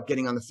talked about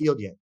getting on the field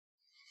yet.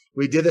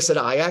 We did this at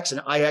Ajax,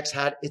 and Ajax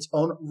had its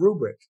own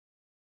rubric,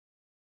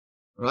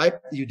 right?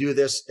 You do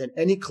this in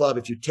any club.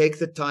 If you take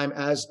the time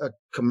as a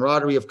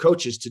camaraderie of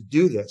coaches to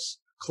do this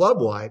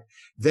club-wide,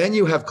 then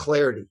you have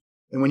clarity.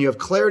 And when you have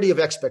clarity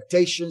of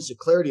expectations, the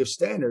clarity of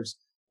standards,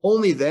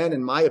 only then,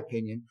 in my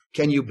opinion,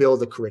 can you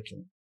build a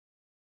curriculum.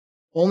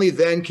 Only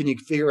then can you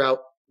figure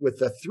out, with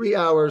the 3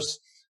 hours,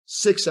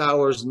 6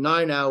 hours,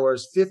 9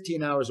 hours,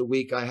 15 hours a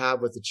week I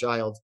have with the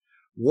child,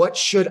 what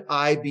should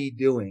I be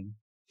doing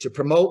to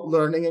promote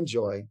learning and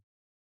joy,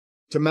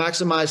 to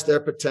maximize their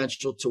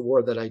potential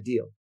toward that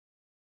ideal?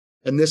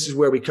 And this is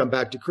where we come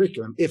back to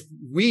curriculum. If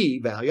we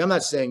value, I'm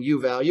not saying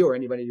you value or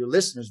anybody, your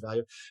listeners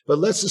value, but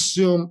let's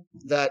assume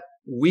that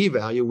we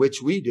value,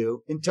 which we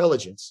do,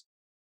 intelligence,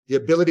 the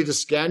ability to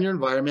scan your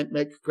environment,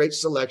 make great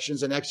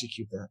selections, and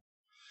execute that.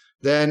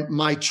 Then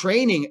my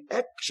training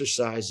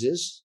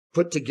exercises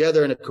put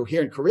together in a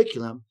coherent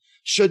curriculum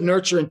should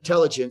nurture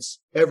intelligence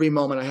every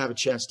moment I have a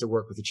chance to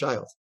work with a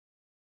child.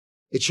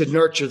 It should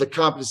nurture the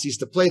competencies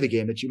to play the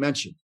game that you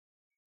mentioned.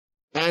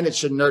 And it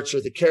should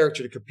nurture the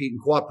character to compete and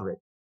cooperate.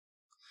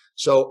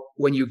 So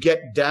when you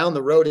get down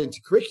the road into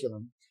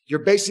curriculum, you're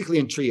basically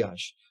in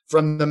triage.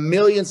 From the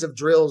millions of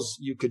drills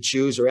you could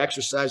choose or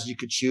exercises you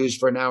could choose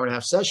for an hour and a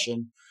half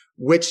session,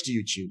 which do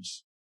you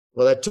choose?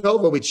 Well, at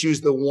TOVA, we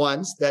choose the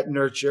ones that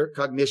nurture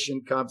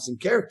cognition, competence, and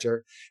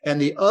character. And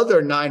the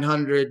other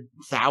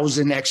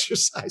 900,000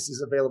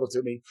 exercises available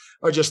to me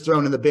are just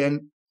thrown in the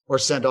bin or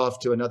sent off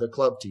to another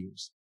club to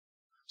use.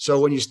 So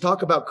when you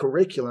talk about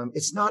curriculum,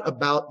 it's not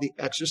about the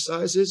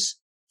exercises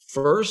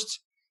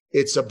first.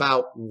 It's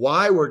about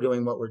why we're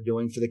doing what we're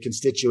doing for the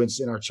constituents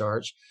in our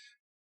charge.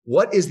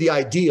 What is the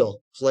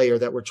ideal player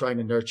that we're trying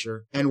to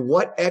nurture, and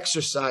what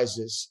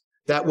exercises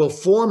that will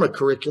form a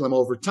curriculum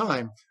over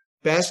time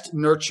best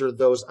nurture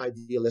those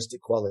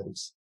idealistic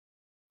qualities.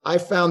 I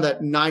found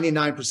that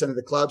 99% of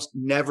the clubs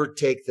never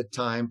take the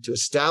time to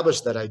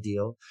establish that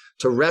ideal,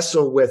 to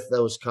wrestle with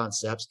those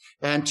concepts,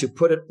 and to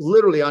put it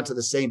literally onto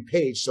the same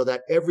page so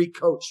that every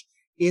coach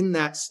in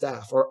that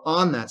staff, or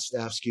on that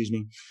staff,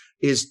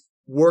 is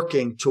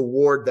working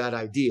toward that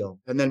ideal.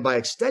 And then by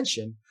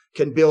extension,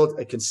 can build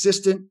a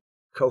consistent,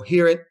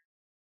 coherent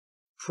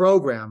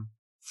program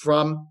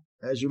from,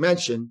 as you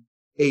mentioned,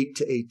 8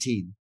 to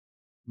 18.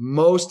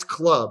 Most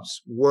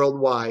clubs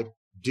worldwide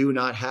do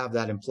not have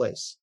that in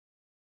place.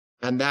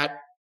 And that,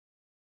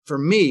 for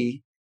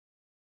me,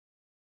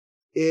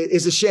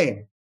 is a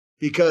shame,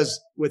 because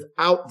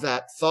without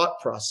that thought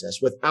process,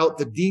 without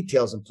the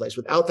details in place,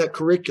 without that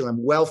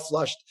curriculum well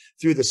flushed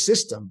through the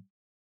system,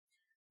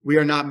 we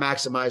are not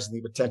maximizing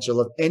the potential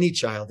of any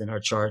child in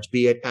our charge,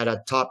 be it at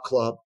a top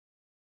club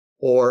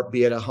or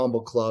be it a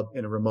humble club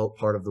in a remote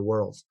part of the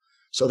world.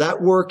 So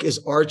that work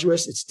is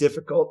arduous. It's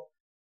difficult.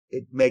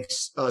 It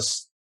makes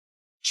us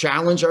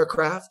challenge our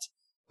craft.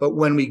 But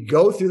when we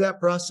go through that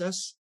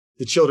process,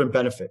 the children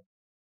benefit,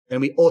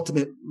 and we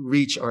ultimately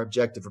reach our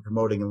objective of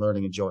promoting and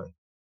learning and joy.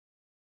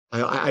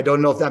 I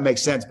don't know if that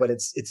makes sense, but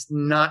it's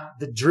not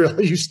the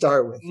drill you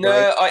start with. No,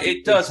 right?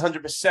 It does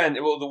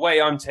 100%. Well, the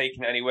way I'm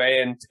taking it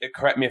anyway, and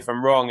correct me if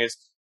I'm wrong, is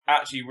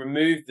actually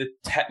remove the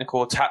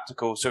technical or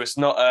tactical. So it's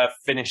not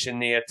finishing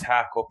the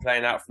attack or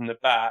playing out from the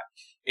back.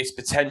 It's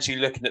potentially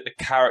looking at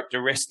the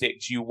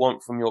characteristics you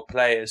want from your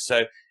players.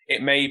 So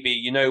it may be,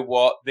 you know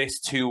what, this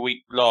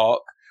 2-week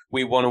block,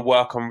 we want to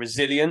work on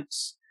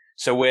resilience.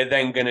 So we're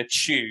then going to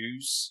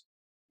choose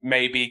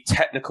maybe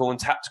technical and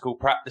tactical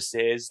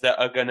practices that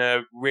are going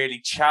to really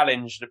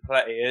challenge the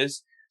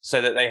players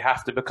so that they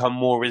have to become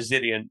more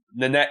resilient.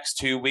 The next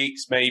 2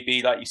 weeks,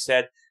 maybe, like you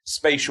said,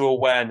 spatial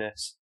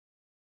awareness.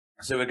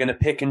 So we're going to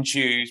pick and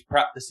choose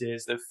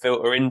practices that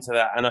filter into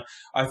that. And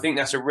I think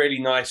that's a really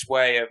nice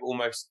way of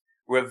almost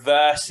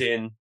reverse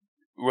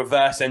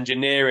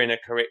engineering a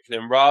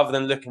curriculum, rather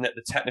than looking at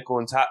the technical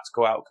and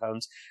tactical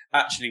outcomes.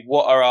 Actually,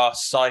 what are our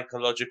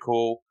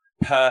psychological,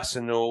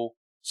 personal,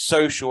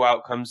 social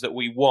outcomes that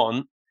we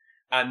want?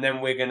 And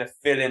then we're going to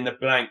fill in the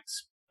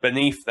blanks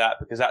beneath that,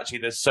 because actually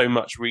there's so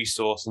much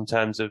resource in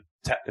terms of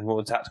technical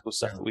and tactical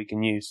stuff that we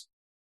can use.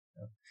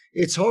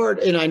 It's hard.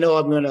 And I know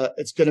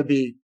it's going to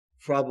be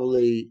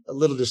probably a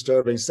little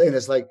disturbing saying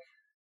this. Like,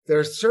 there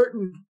are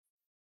certain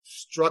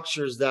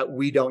structures that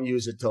we don't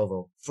use at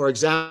TOVO. For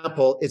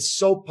example, it's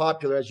so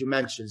popular, as you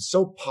mentioned, it's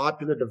so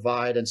popular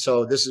divide. And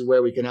so this is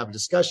where we can have a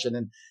discussion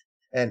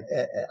and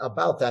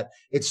about that.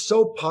 It's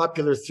so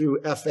popular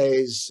through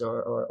FAs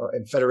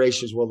and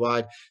federations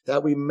worldwide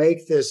that we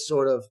make this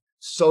sort of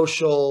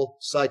social,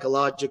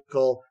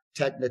 psychological,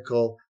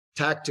 technical,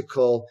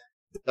 tactical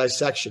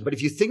dissection. But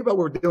if you think about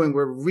what we're doing,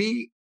 we're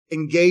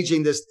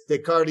re-engaging this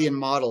Descartesian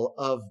model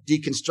of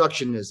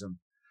deconstructionism,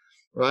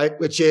 right?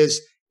 Which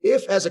is,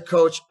 if as a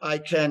coach, I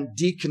can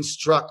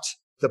deconstruct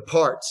the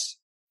parts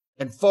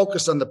and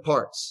focus on the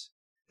parts,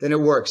 then it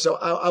works. So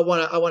I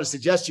want to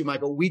suggest to you,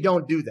 Michael, we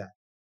don't do that.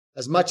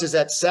 As much as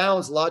that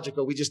sounds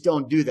logical, we just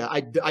don't do that.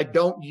 I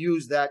don't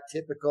use that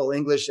typical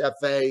English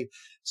FA,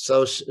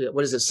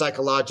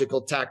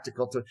 psychological,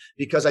 tactical,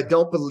 because I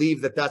don't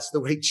believe that that's the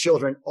way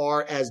children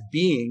are as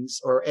beings,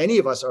 or any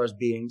of us are as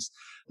beings.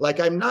 Like,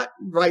 I'm not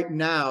right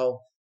now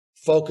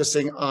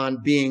focusing on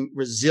being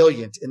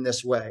resilient in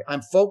this way.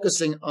 I'm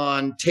focusing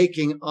on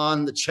taking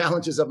on the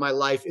challenges of my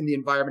life in the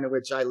environment in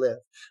which I live.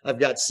 I've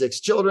got 6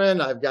 children.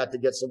 I've got to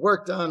get some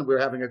work done. We're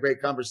having a great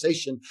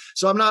conversation.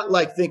 So I'm not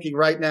like thinking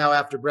right now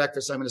after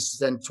breakfast, I'm going to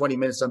spend 20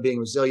 minutes on being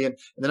resilient,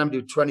 and then I'm going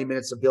to do 20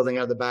 minutes of building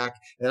out of the back,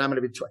 and then I'm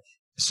going to be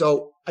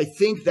So I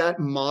think that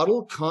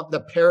model,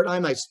 the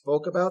paradigm I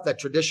spoke about, that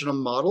traditional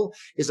model,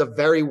 is a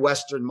very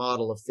Western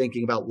model of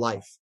thinking about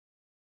life.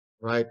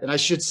 Right. And I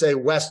should say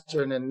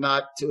Western, and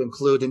not to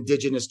include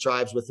indigenous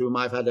tribes with whom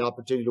I've had the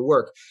opportunity to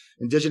work.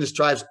 Indigenous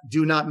tribes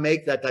do not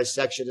make that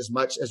dissection as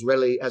much as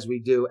readily as we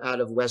do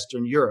out of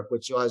Western Europe,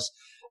 which was,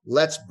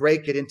 let's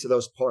break it into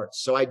those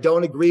parts. So I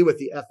don't agree with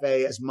the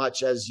FA as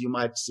much as you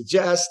might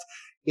suggest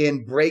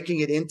in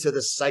breaking it into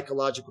the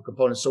psychological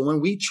components. So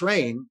when we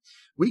train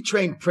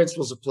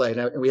principles of play.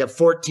 Now, and we have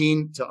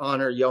 14 to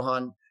honor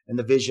Johan and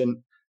the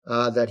vision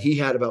that he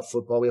had about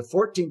football. We have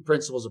 14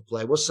 principles of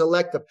play. We'll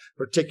select a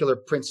particular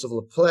principle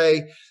of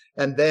play.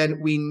 And then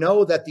we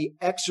know that the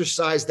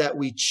exercise that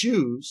we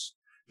choose,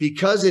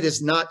 because it is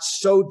not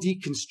so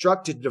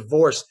deconstructed to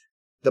divorce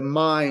the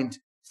mind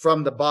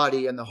from the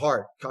body and the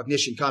heart,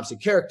 cognition, competence,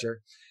 and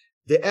character,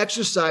 the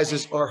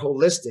exercises are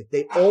holistic.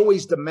 They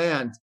always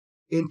demand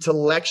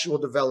intellectual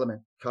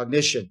development,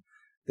 cognition,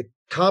 the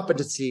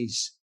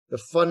competencies, the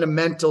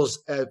fundamentals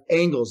of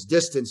angles,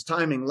 distance,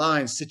 timing,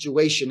 lines,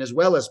 situation, as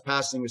well as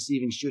passing,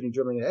 receiving, shooting,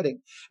 dribbling, and heading,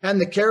 and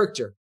the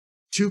character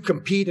to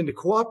compete and to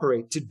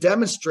cooperate, to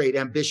demonstrate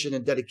ambition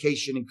and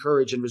dedication and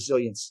courage and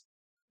resilience,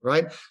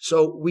 right?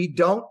 So we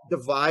don't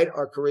divide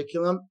our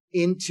curriculum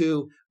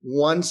into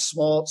one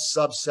small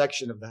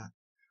subsection of that.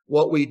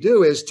 What we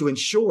do is to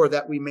ensure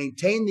that we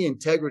maintain the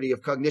integrity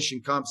of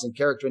cognition, competence, and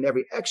character in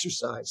every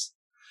exercise.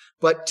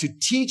 But to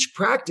teach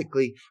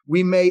practically,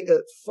 we may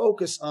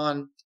focus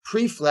on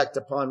reflect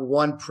upon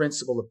one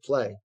principle of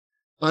play,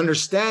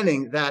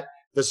 understanding that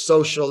the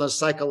social and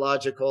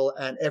psychological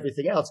and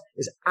everything else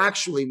is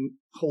actually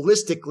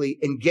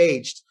holistically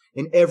engaged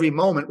in every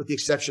moment, with the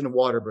exception of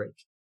water break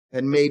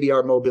and maybe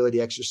our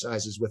mobility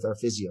exercises with our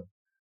physio.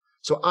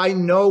 So I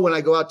know when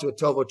I go out to a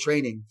TOVO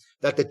training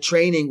that the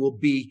training will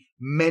be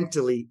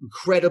mentally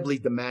incredibly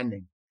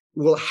demanding.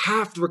 It will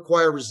have to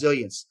require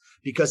resilience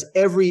because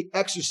every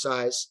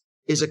exercise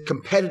is a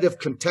competitive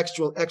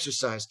contextual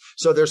exercise.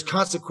 So there's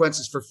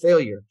consequences for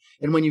failure.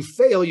 And when you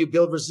fail, you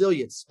build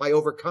resilience by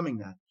overcoming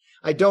that.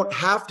 I don't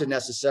have to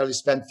necessarily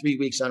spend 3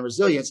 weeks on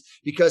resilience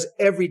because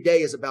every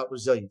day is about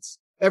resilience.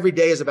 Every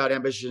day is about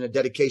ambition and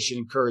dedication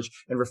and courage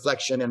and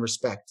reflection and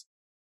respect.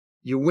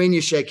 You win,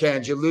 you shake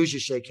hands. You lose, you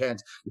shake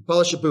hands. You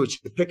polish your boots.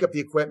 You pick up the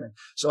equipment.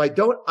 So I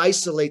don't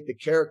isolate the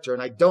character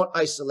and I don't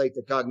isolate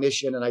the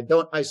cognition and I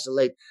don't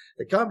isolate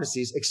the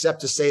competencies,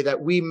 except to say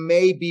that we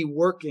may be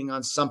working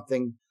on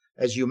something,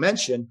 as you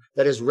mentioned,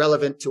 that is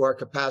relevant to our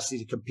capacity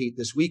to compete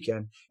this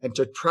weekend, and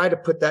to try to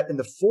put that in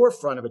the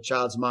forefront of a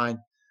child's mind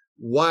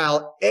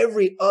while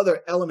every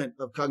other element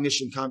of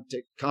cognition,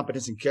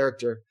 competence, and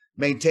character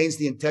maintains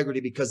the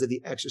integrity because of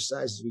the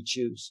exercises we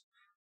choose.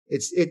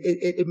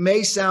 It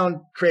may sound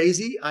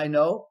crazy, I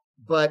know,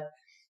 but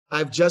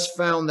I've just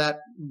found that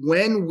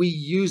when we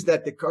use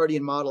that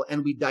Descartesian model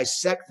and we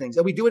dissect things,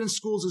 and we do it in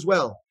schools as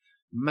well,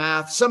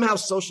 math, somehow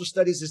social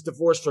studies is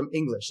divorced from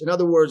English. In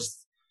other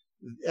words,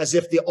 as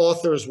if the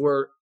authors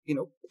were,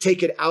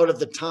 taken out of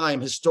the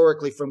time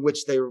historically from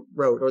which they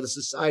wrote, or the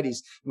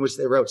societies in which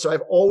they wrote. So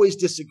I've always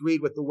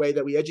disagreed with the way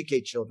that we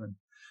educate children.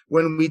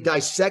 When we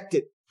dissect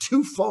it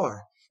too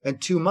far and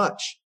too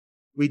much,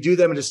 we do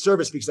them a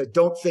disservice because I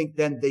don't think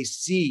then they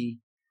see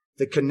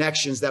the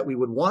connections that we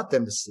would want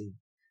them to see.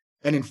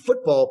 And in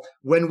football,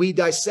 when we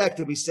dissect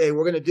and we say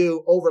we're going to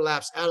do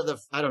overlaps out of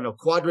the,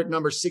 quadrant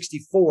number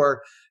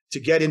 64 to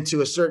get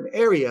into a certain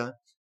area,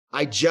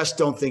 I just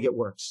don't think it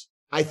works.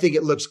 I think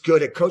it looks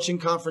good at coaching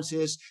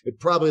conferences. It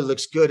probably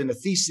looks good in a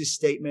thesis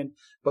statement.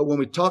 But when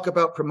we talk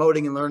about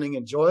promoting learning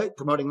and joy,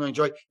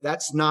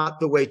 that's not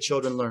the way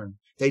children learn.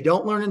 They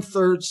don't learn in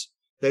thirds.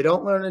 They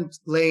don't learn in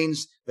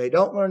lanes. They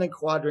don't learn in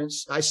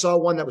quadrants. I saw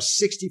one that was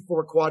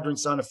 64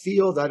 quadrants on a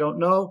field. I don't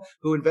know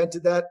who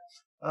invented that.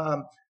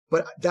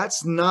 But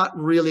that's not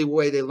really the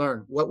way they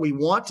learn. What we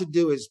want to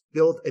do is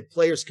build a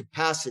player's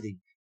capacity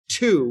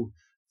to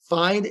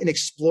find and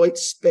exploit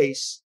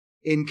space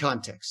in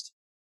context.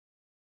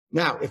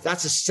 Now, if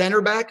that's a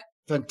center back,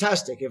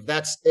 fantastic. If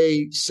that's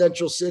a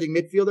central sitting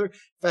midfielder,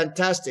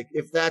 fantastic.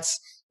 If that's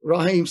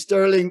Raheem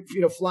Sterling,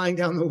 flying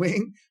down the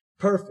wing,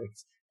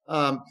 perfect.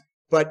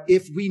 But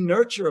if we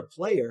nurture a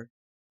player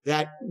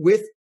that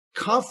with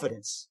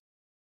confidence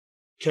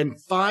can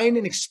find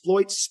and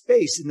exploit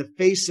space in the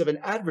face of an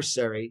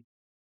adversary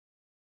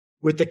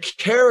with the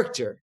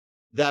character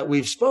that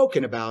we've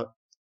spoken about,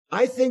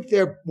 I think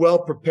they're well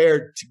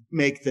prepared to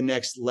make the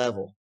next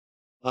level.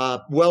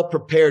 Well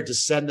prepared to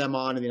send them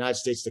on in the United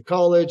States to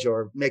college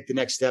or make the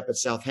next step at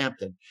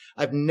Southampton.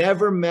 I've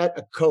never met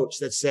a coach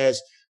that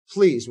says,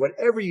 please,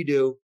 whatever you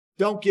do,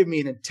 don't give me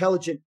an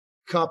intelligent,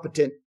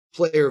 competent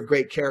player of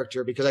great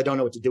character because I don't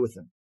know what to do with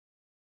them.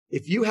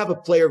 If you have a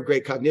player of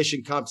great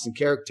cognition, competence, and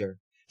character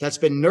that's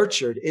been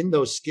nurtured in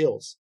those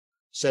skills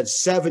since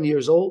 7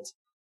 years old,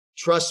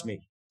 trust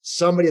me,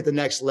 somebody at the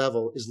next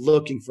level is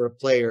looking for a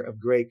player of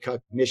great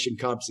cognition,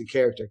 competence, and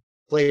character,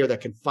 player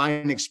that can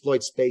find and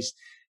exploit space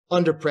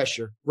under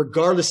pressure,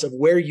 regardless of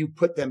where you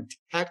put them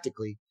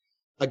tactically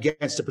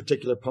against a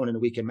particular opponent in a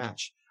weekend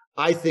match.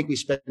 I think we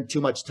spend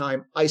too much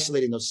time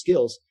isolating those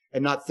skills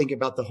and not thinking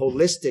about the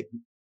holistic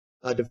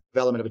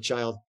development of a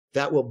child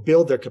that will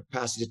build their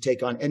capacity to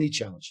take on any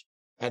challenge.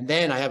 And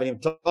then I haven't even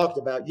talked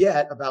about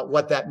yet about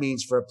what that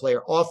means for a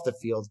player off the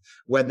field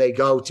when they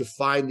go to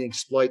find and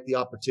exploit the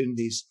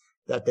opportunities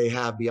that they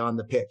have beyond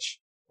the pitch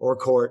or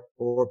court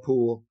or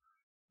pool.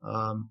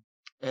 And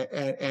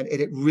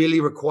it really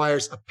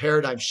requires a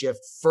paradigm shift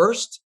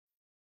first,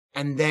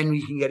 and then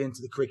we can get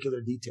into the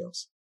curricular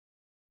details.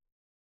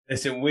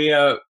 Listen, we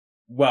are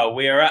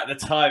at the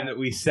time that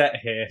we set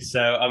here, so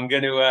I'm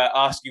going to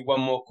ask you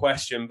one more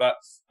question. But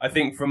I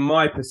think from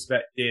my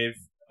perspective,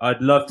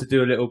 I'd love to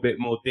do a little bit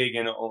more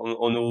digging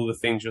on all the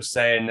things you're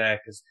saying there,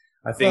 because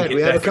I think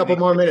we have a couple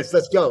more minutes.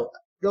 Let's go.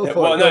 Go for it.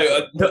 Well,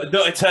 no,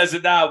 not in terms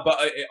of now, but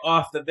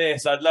after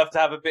this, I'd love to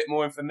have a bit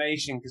more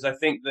information, because I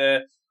think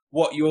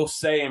what you're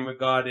saying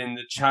regarding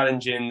the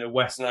challenging, the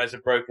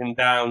Westernized, broken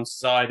down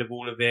side of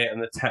all of it,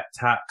 and the tech,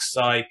 tax,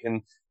 psych,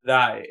 and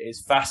That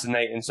is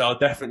fascinating. So I'll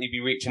definitely be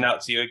reaching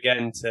out to you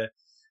again to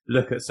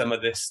look at some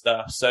of this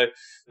stuff. So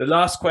the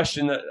last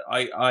question that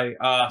I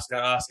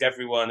ask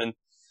everyone, and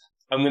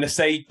I'm going to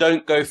say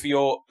don't go for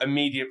your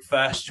immediate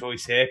first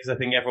choice here because I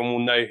think everyone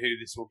will know who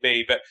this will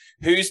be. But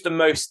who's the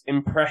most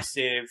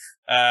impressive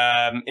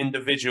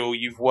individual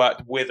you've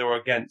worked with or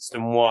against,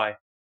 and why?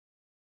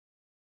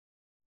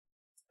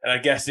 And I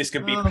guess this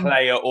could be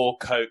player or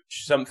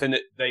coach, something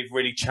that they've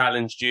really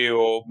challenged you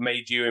or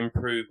made you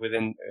improve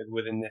within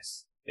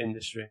this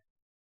industry.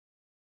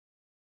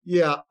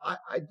 Yeah,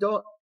 I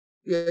don't.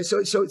 Yeah,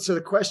 so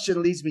the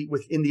question leads me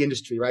within the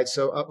industry, right?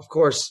 So of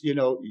course,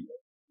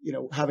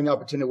 having the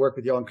opportunity to work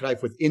with Johan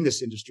Cruyff within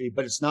this industry,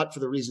 but it's not for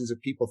the reasons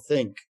that people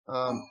think.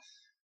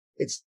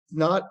 It's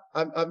not.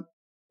 I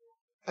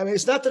mean,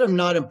 it's not that I'm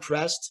not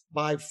impressed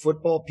by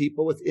football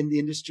people within the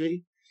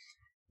industry.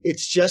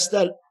 It's just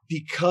that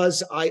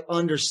because I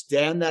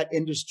understand that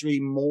industry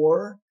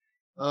more,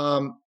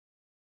 I'm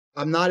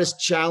not as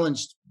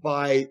challenged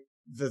by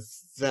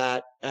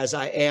that as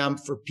I am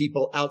for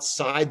people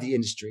outside the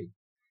industry.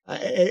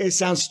 It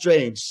sounds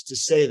strange to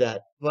say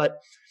that, but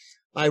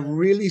I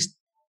really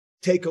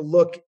take a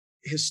look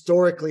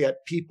historically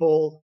at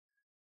people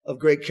of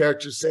great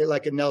character, say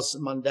like a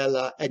Nelson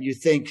Mandela, and you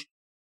think,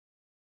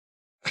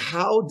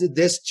 how did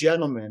this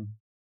gentleman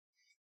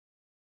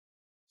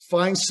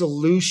find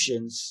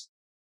solutions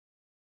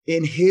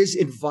in his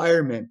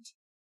environment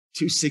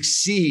to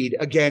succeed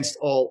against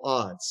all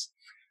odds?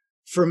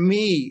 For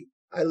me,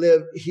 I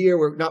live here.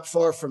 We're not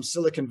far from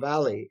Silicon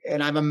Valley,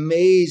 and I'm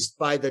amazed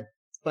by the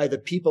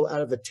people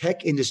out of the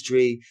tech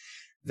industry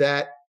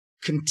that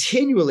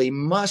continually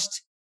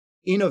must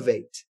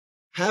innovate,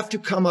 have to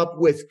come up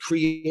with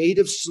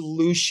creative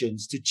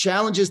solutions to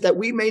challenges that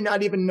we may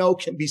not even know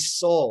can be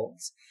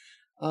solved.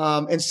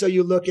 And so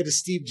you look at a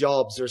Steve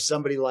Jobs or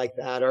somebody like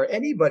that, or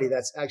anybody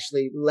that's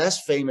actually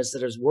less famous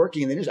that is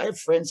working in the industry. I have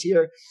friends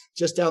here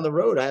just down the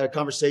road. I had a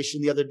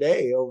conversation the other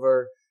day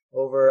over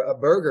a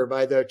burger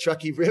by the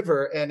Truckee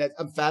River. And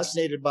I'm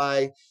fascinated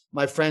by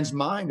my friend's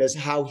mind as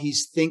how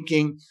he's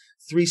thinking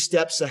 3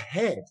 steps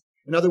ahead.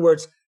 In other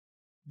words,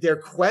 they're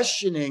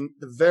questioning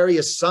the very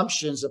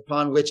assumptions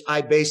upon which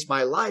I base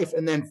my life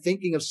and then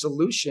thinking of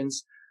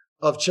solutions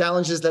of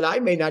challenges that I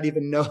may not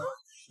even know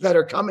that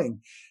are coming.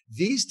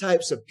 These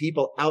types of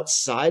people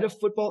outside of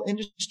football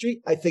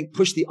industry, I think,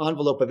 push the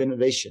envelope of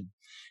innovation.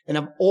 And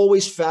I'm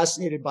always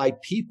fascinated by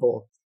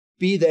people,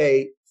 be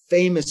they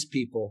famous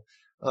people,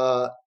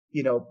 the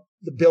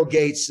Bill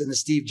Gates and the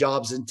Steve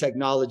Jobs in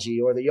technology,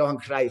 or the Johan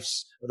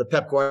Cruyffs or the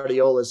Pep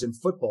Guardiolas in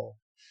football.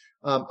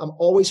 I'm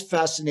always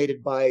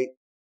fascinated by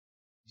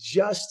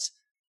just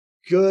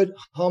good,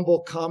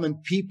 humble,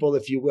 common people,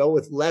 if you will,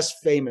 with less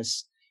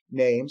famous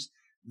names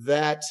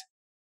that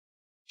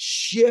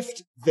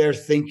shift their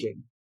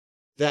thinking,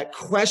 that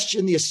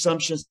question the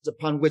assumptions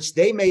upon which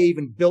they may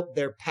even built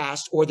their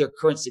past or their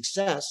current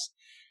success,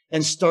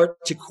 and start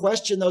to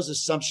question those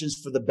assumptions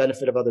for the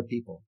benefit of other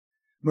people.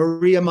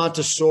 Maria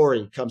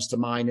Montessori comes to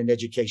mind in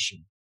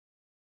education.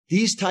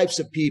 These types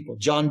of people,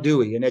 John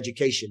Dewey in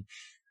education,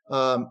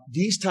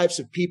 these types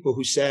of people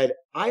who said,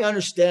 I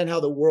understand how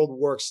the world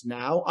works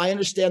now. I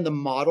understand the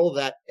model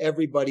that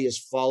everybody is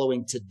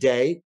following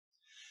today.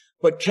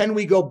 But can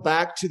we go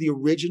back to the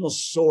original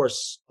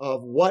source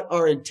of what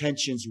our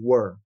intentions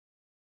were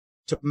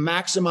to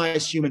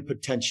maximize human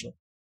potential?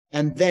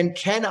 And then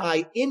can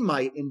I, in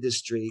my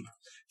industry,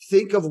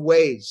 think of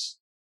ways,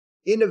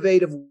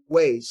 innovative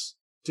ways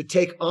to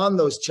take on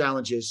those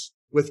challenges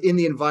within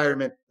the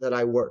environment that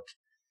I work?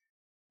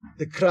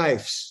 The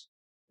Cruyffs,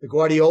 the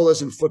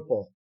Guardiolas in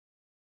football,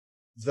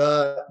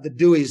 the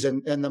Deweys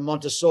and the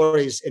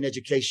Montessoris in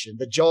education,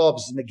 the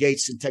Jobs and the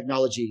Gates in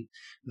technology,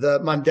 the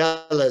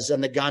Mandelas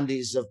and the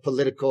Gandhis of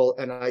political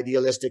and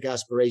idealistic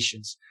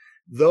aspirations.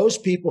 Those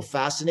people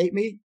fascinate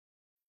me.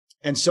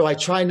 And so I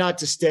try not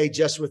to stay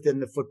just within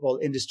the football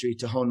industry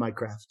to hone my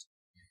craft.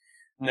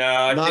 No,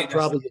 I not think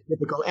probably the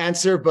typical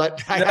answer,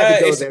 but I had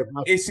to go there.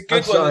 It's a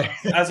good one.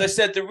 As I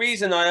said, the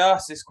reason I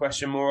ask this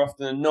question more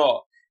often than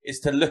not is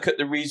to look at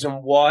the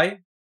reason why.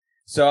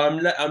 So I'm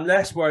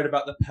less worried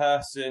about the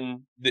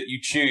person that you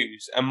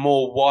choose and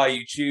more why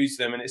you choose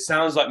them. And it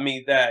sounds like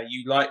me there.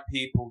 You like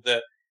people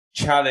that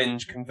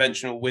challenge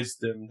conventional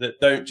wisdom,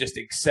 that don't just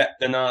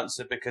accept an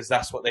answer because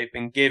that's what they've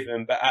been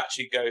given, but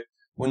actually go,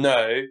 well,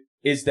 no,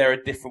 is there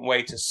a different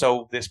way to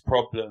solve this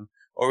problem?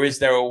 Or is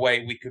there a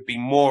way we could be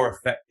more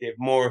effective,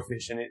 more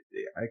efficient?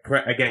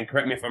 Again,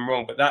 correct me if I'm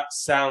wrong, but that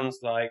sounds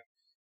like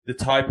the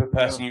type of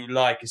person you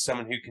like is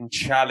someone who can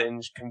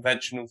challenge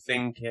conventional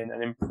thinking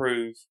and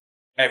improve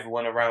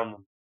everyone around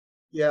them.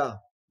 Yeah.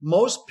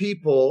 Most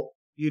people,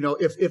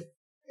 if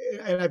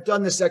and I've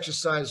done this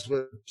exercise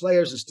with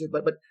players and students,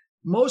 but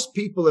most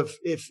people,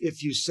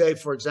 if you say,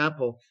 for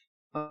example,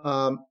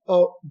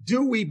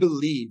 do we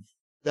believe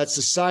that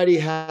society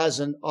has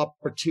an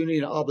opportunity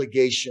and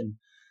obligation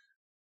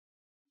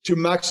to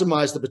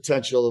maximize the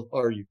potential of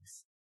our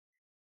youth?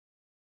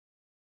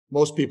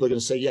 Most people are going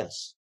to say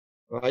yes.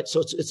 Right.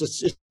 So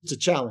it's a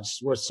challenge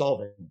worth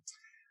solving.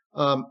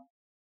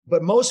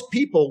 But most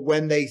people,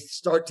 when they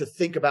start to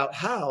think about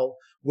how,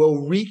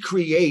 will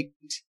recreate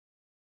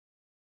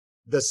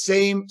the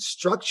same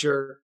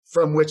structure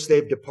from which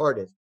they've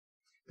departed.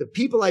 The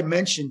people I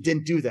mentioned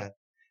didn't do that.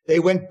 They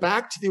went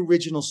back to the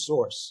original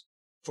source.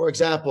 For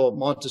example,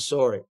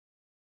 Montessori.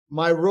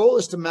 My role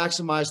is to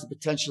maximize the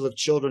potential of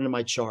children in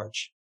my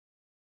charge.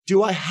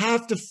 Do I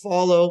have to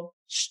follow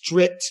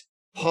strict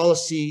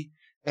policy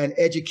and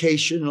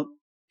educational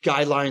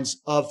guidelines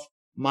of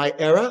my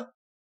era?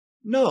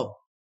 No.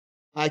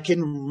 I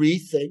can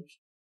rethink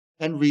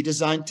and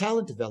redesign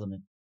talent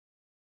development.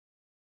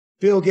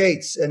 Bill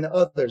Gates and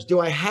others. Do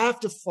I have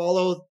to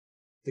follow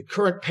the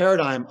current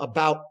paradigm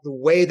about the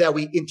way that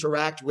we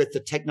interact with the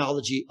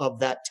technology of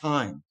that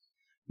time?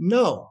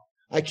 No.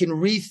 I can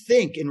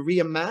rethink and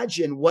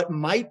reimagine what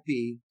might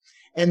be,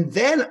 and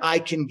then I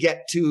can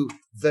get to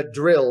the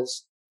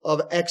drills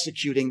of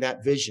executing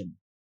that vision.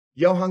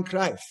 Johan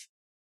Cruyff.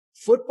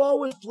 Football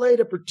was played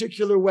a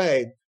particular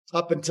way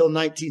up until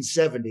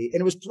 1970,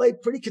 and it was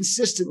played pretty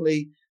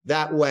consistently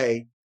that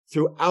way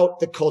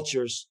throughout the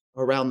cultures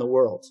around the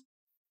world.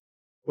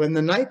 When the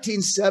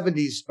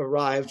 1970s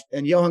arrived,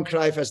 and Johan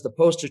Cruyff, as the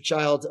poster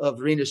child of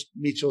Rinus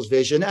Michels'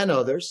 vision and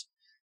others,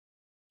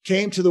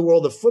 came to the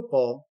world of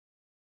football,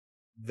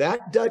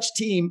 that Dutch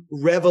team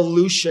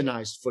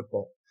revolutionized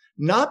football.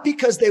 Not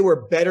because they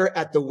were better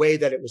at the way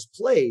that it was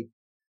played,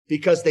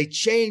 because they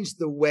changed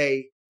the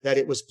way that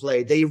it was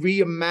played. They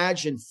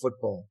reimagined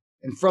football.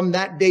 And from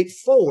that date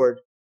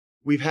forward,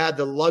 we've had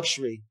the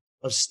luxury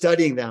of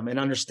studying them and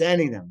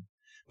understanding them.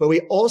 But we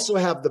also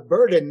have the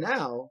burden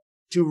now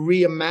to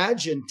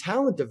reimagine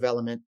talent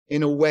development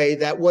in a way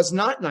that was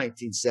not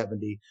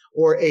 1970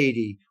 or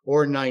 80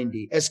 or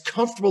 90, as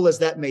comfortable as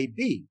that may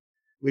be.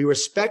 We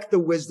respect the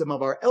wisdom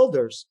of our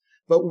elders,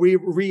 but we're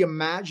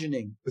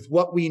reimagining with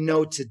what we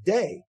know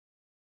today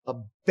a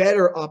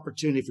better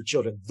opportunity for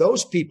children.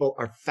 Those people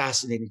are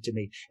fascinating to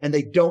me, and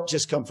they don't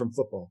just come from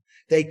football.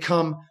 They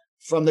come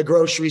from the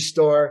grocery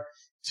store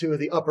to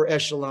the upper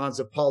echelons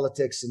of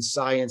politics and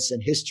science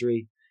and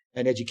history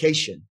and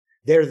education.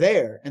 They're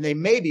there, and they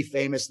may be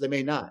famous, they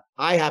may not.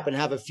 I happen to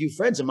have a few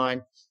friends of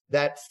mine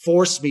that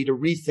force me to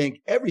rethink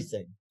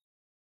everything,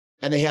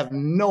 and they have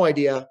no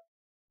idea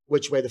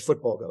which way the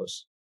football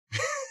goes.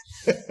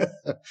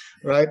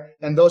 Right?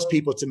 And those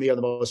people to me are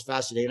the most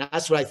fascinating. And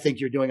that's what I think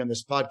you're doing on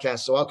this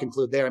podcast. So I'll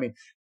conclude there. I mean,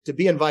 to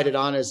be invited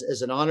on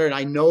is an honor. And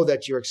I know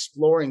that you're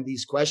exploring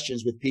these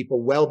questions with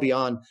people well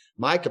beyond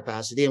my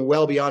capacity and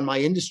well beyond my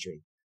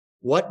industry.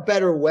 What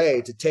better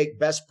way to take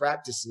best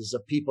practices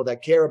of people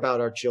that care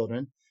about our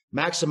children,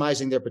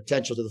 maximizing their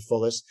potential to the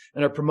fullest,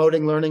 and are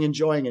promoting learning and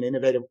joy in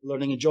innovative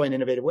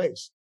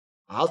ways?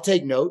 I'll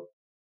take note.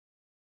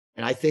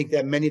 And I think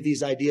that many of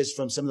these ideas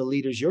from some of the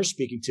leaders you're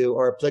speaking to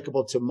are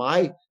applicable to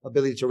my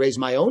ability to raise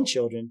my own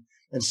children,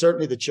 and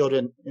certainly the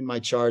children in my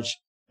charge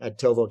at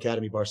Tovo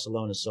Academy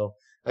Barcelona. So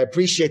I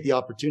appreciate the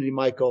opportunity,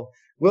 Michael.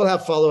 We'll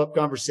have follow-up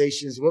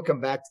conversations. We'll come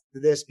back to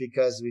this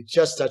because we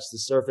just touched the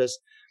surface.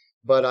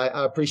 But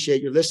I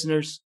appreciate your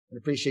listeners and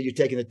appreciate you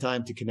taking the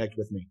time to connect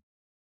with me.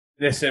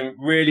 Listen,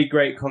 really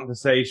great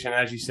conversation.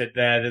 As you said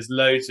there's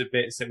loads of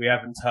bits that we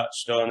haven't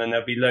touched on, and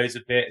there'll be loads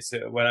of bits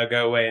that when I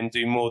go away and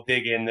do more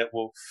digging that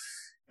will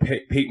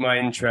pique my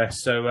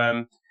interest. So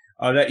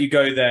I'll let you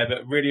go there,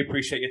 but really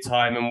appreciate your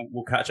time, and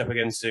we'll catch up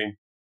again soon.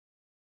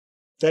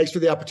 Thanks for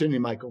the opportunity,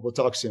 Michael. We'll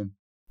talk soon.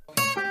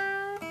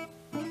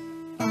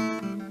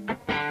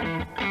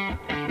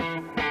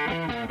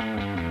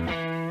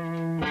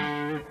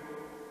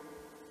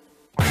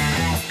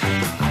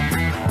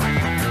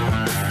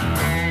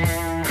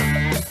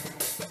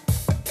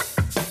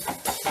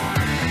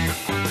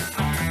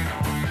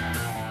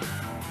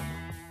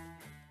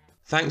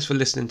 Thanks for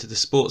listening to the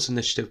Sports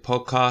Initiative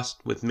podcast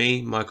with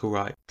me, Michael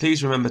Wright.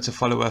 Please remember to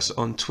follow us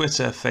on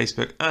Twitter,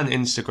 Facebook and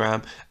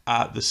Instagram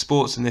at the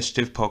Sports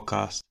Initiative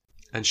Podcast,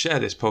 and share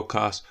this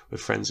podcast with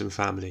friends and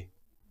family.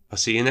 I'll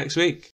see you next week.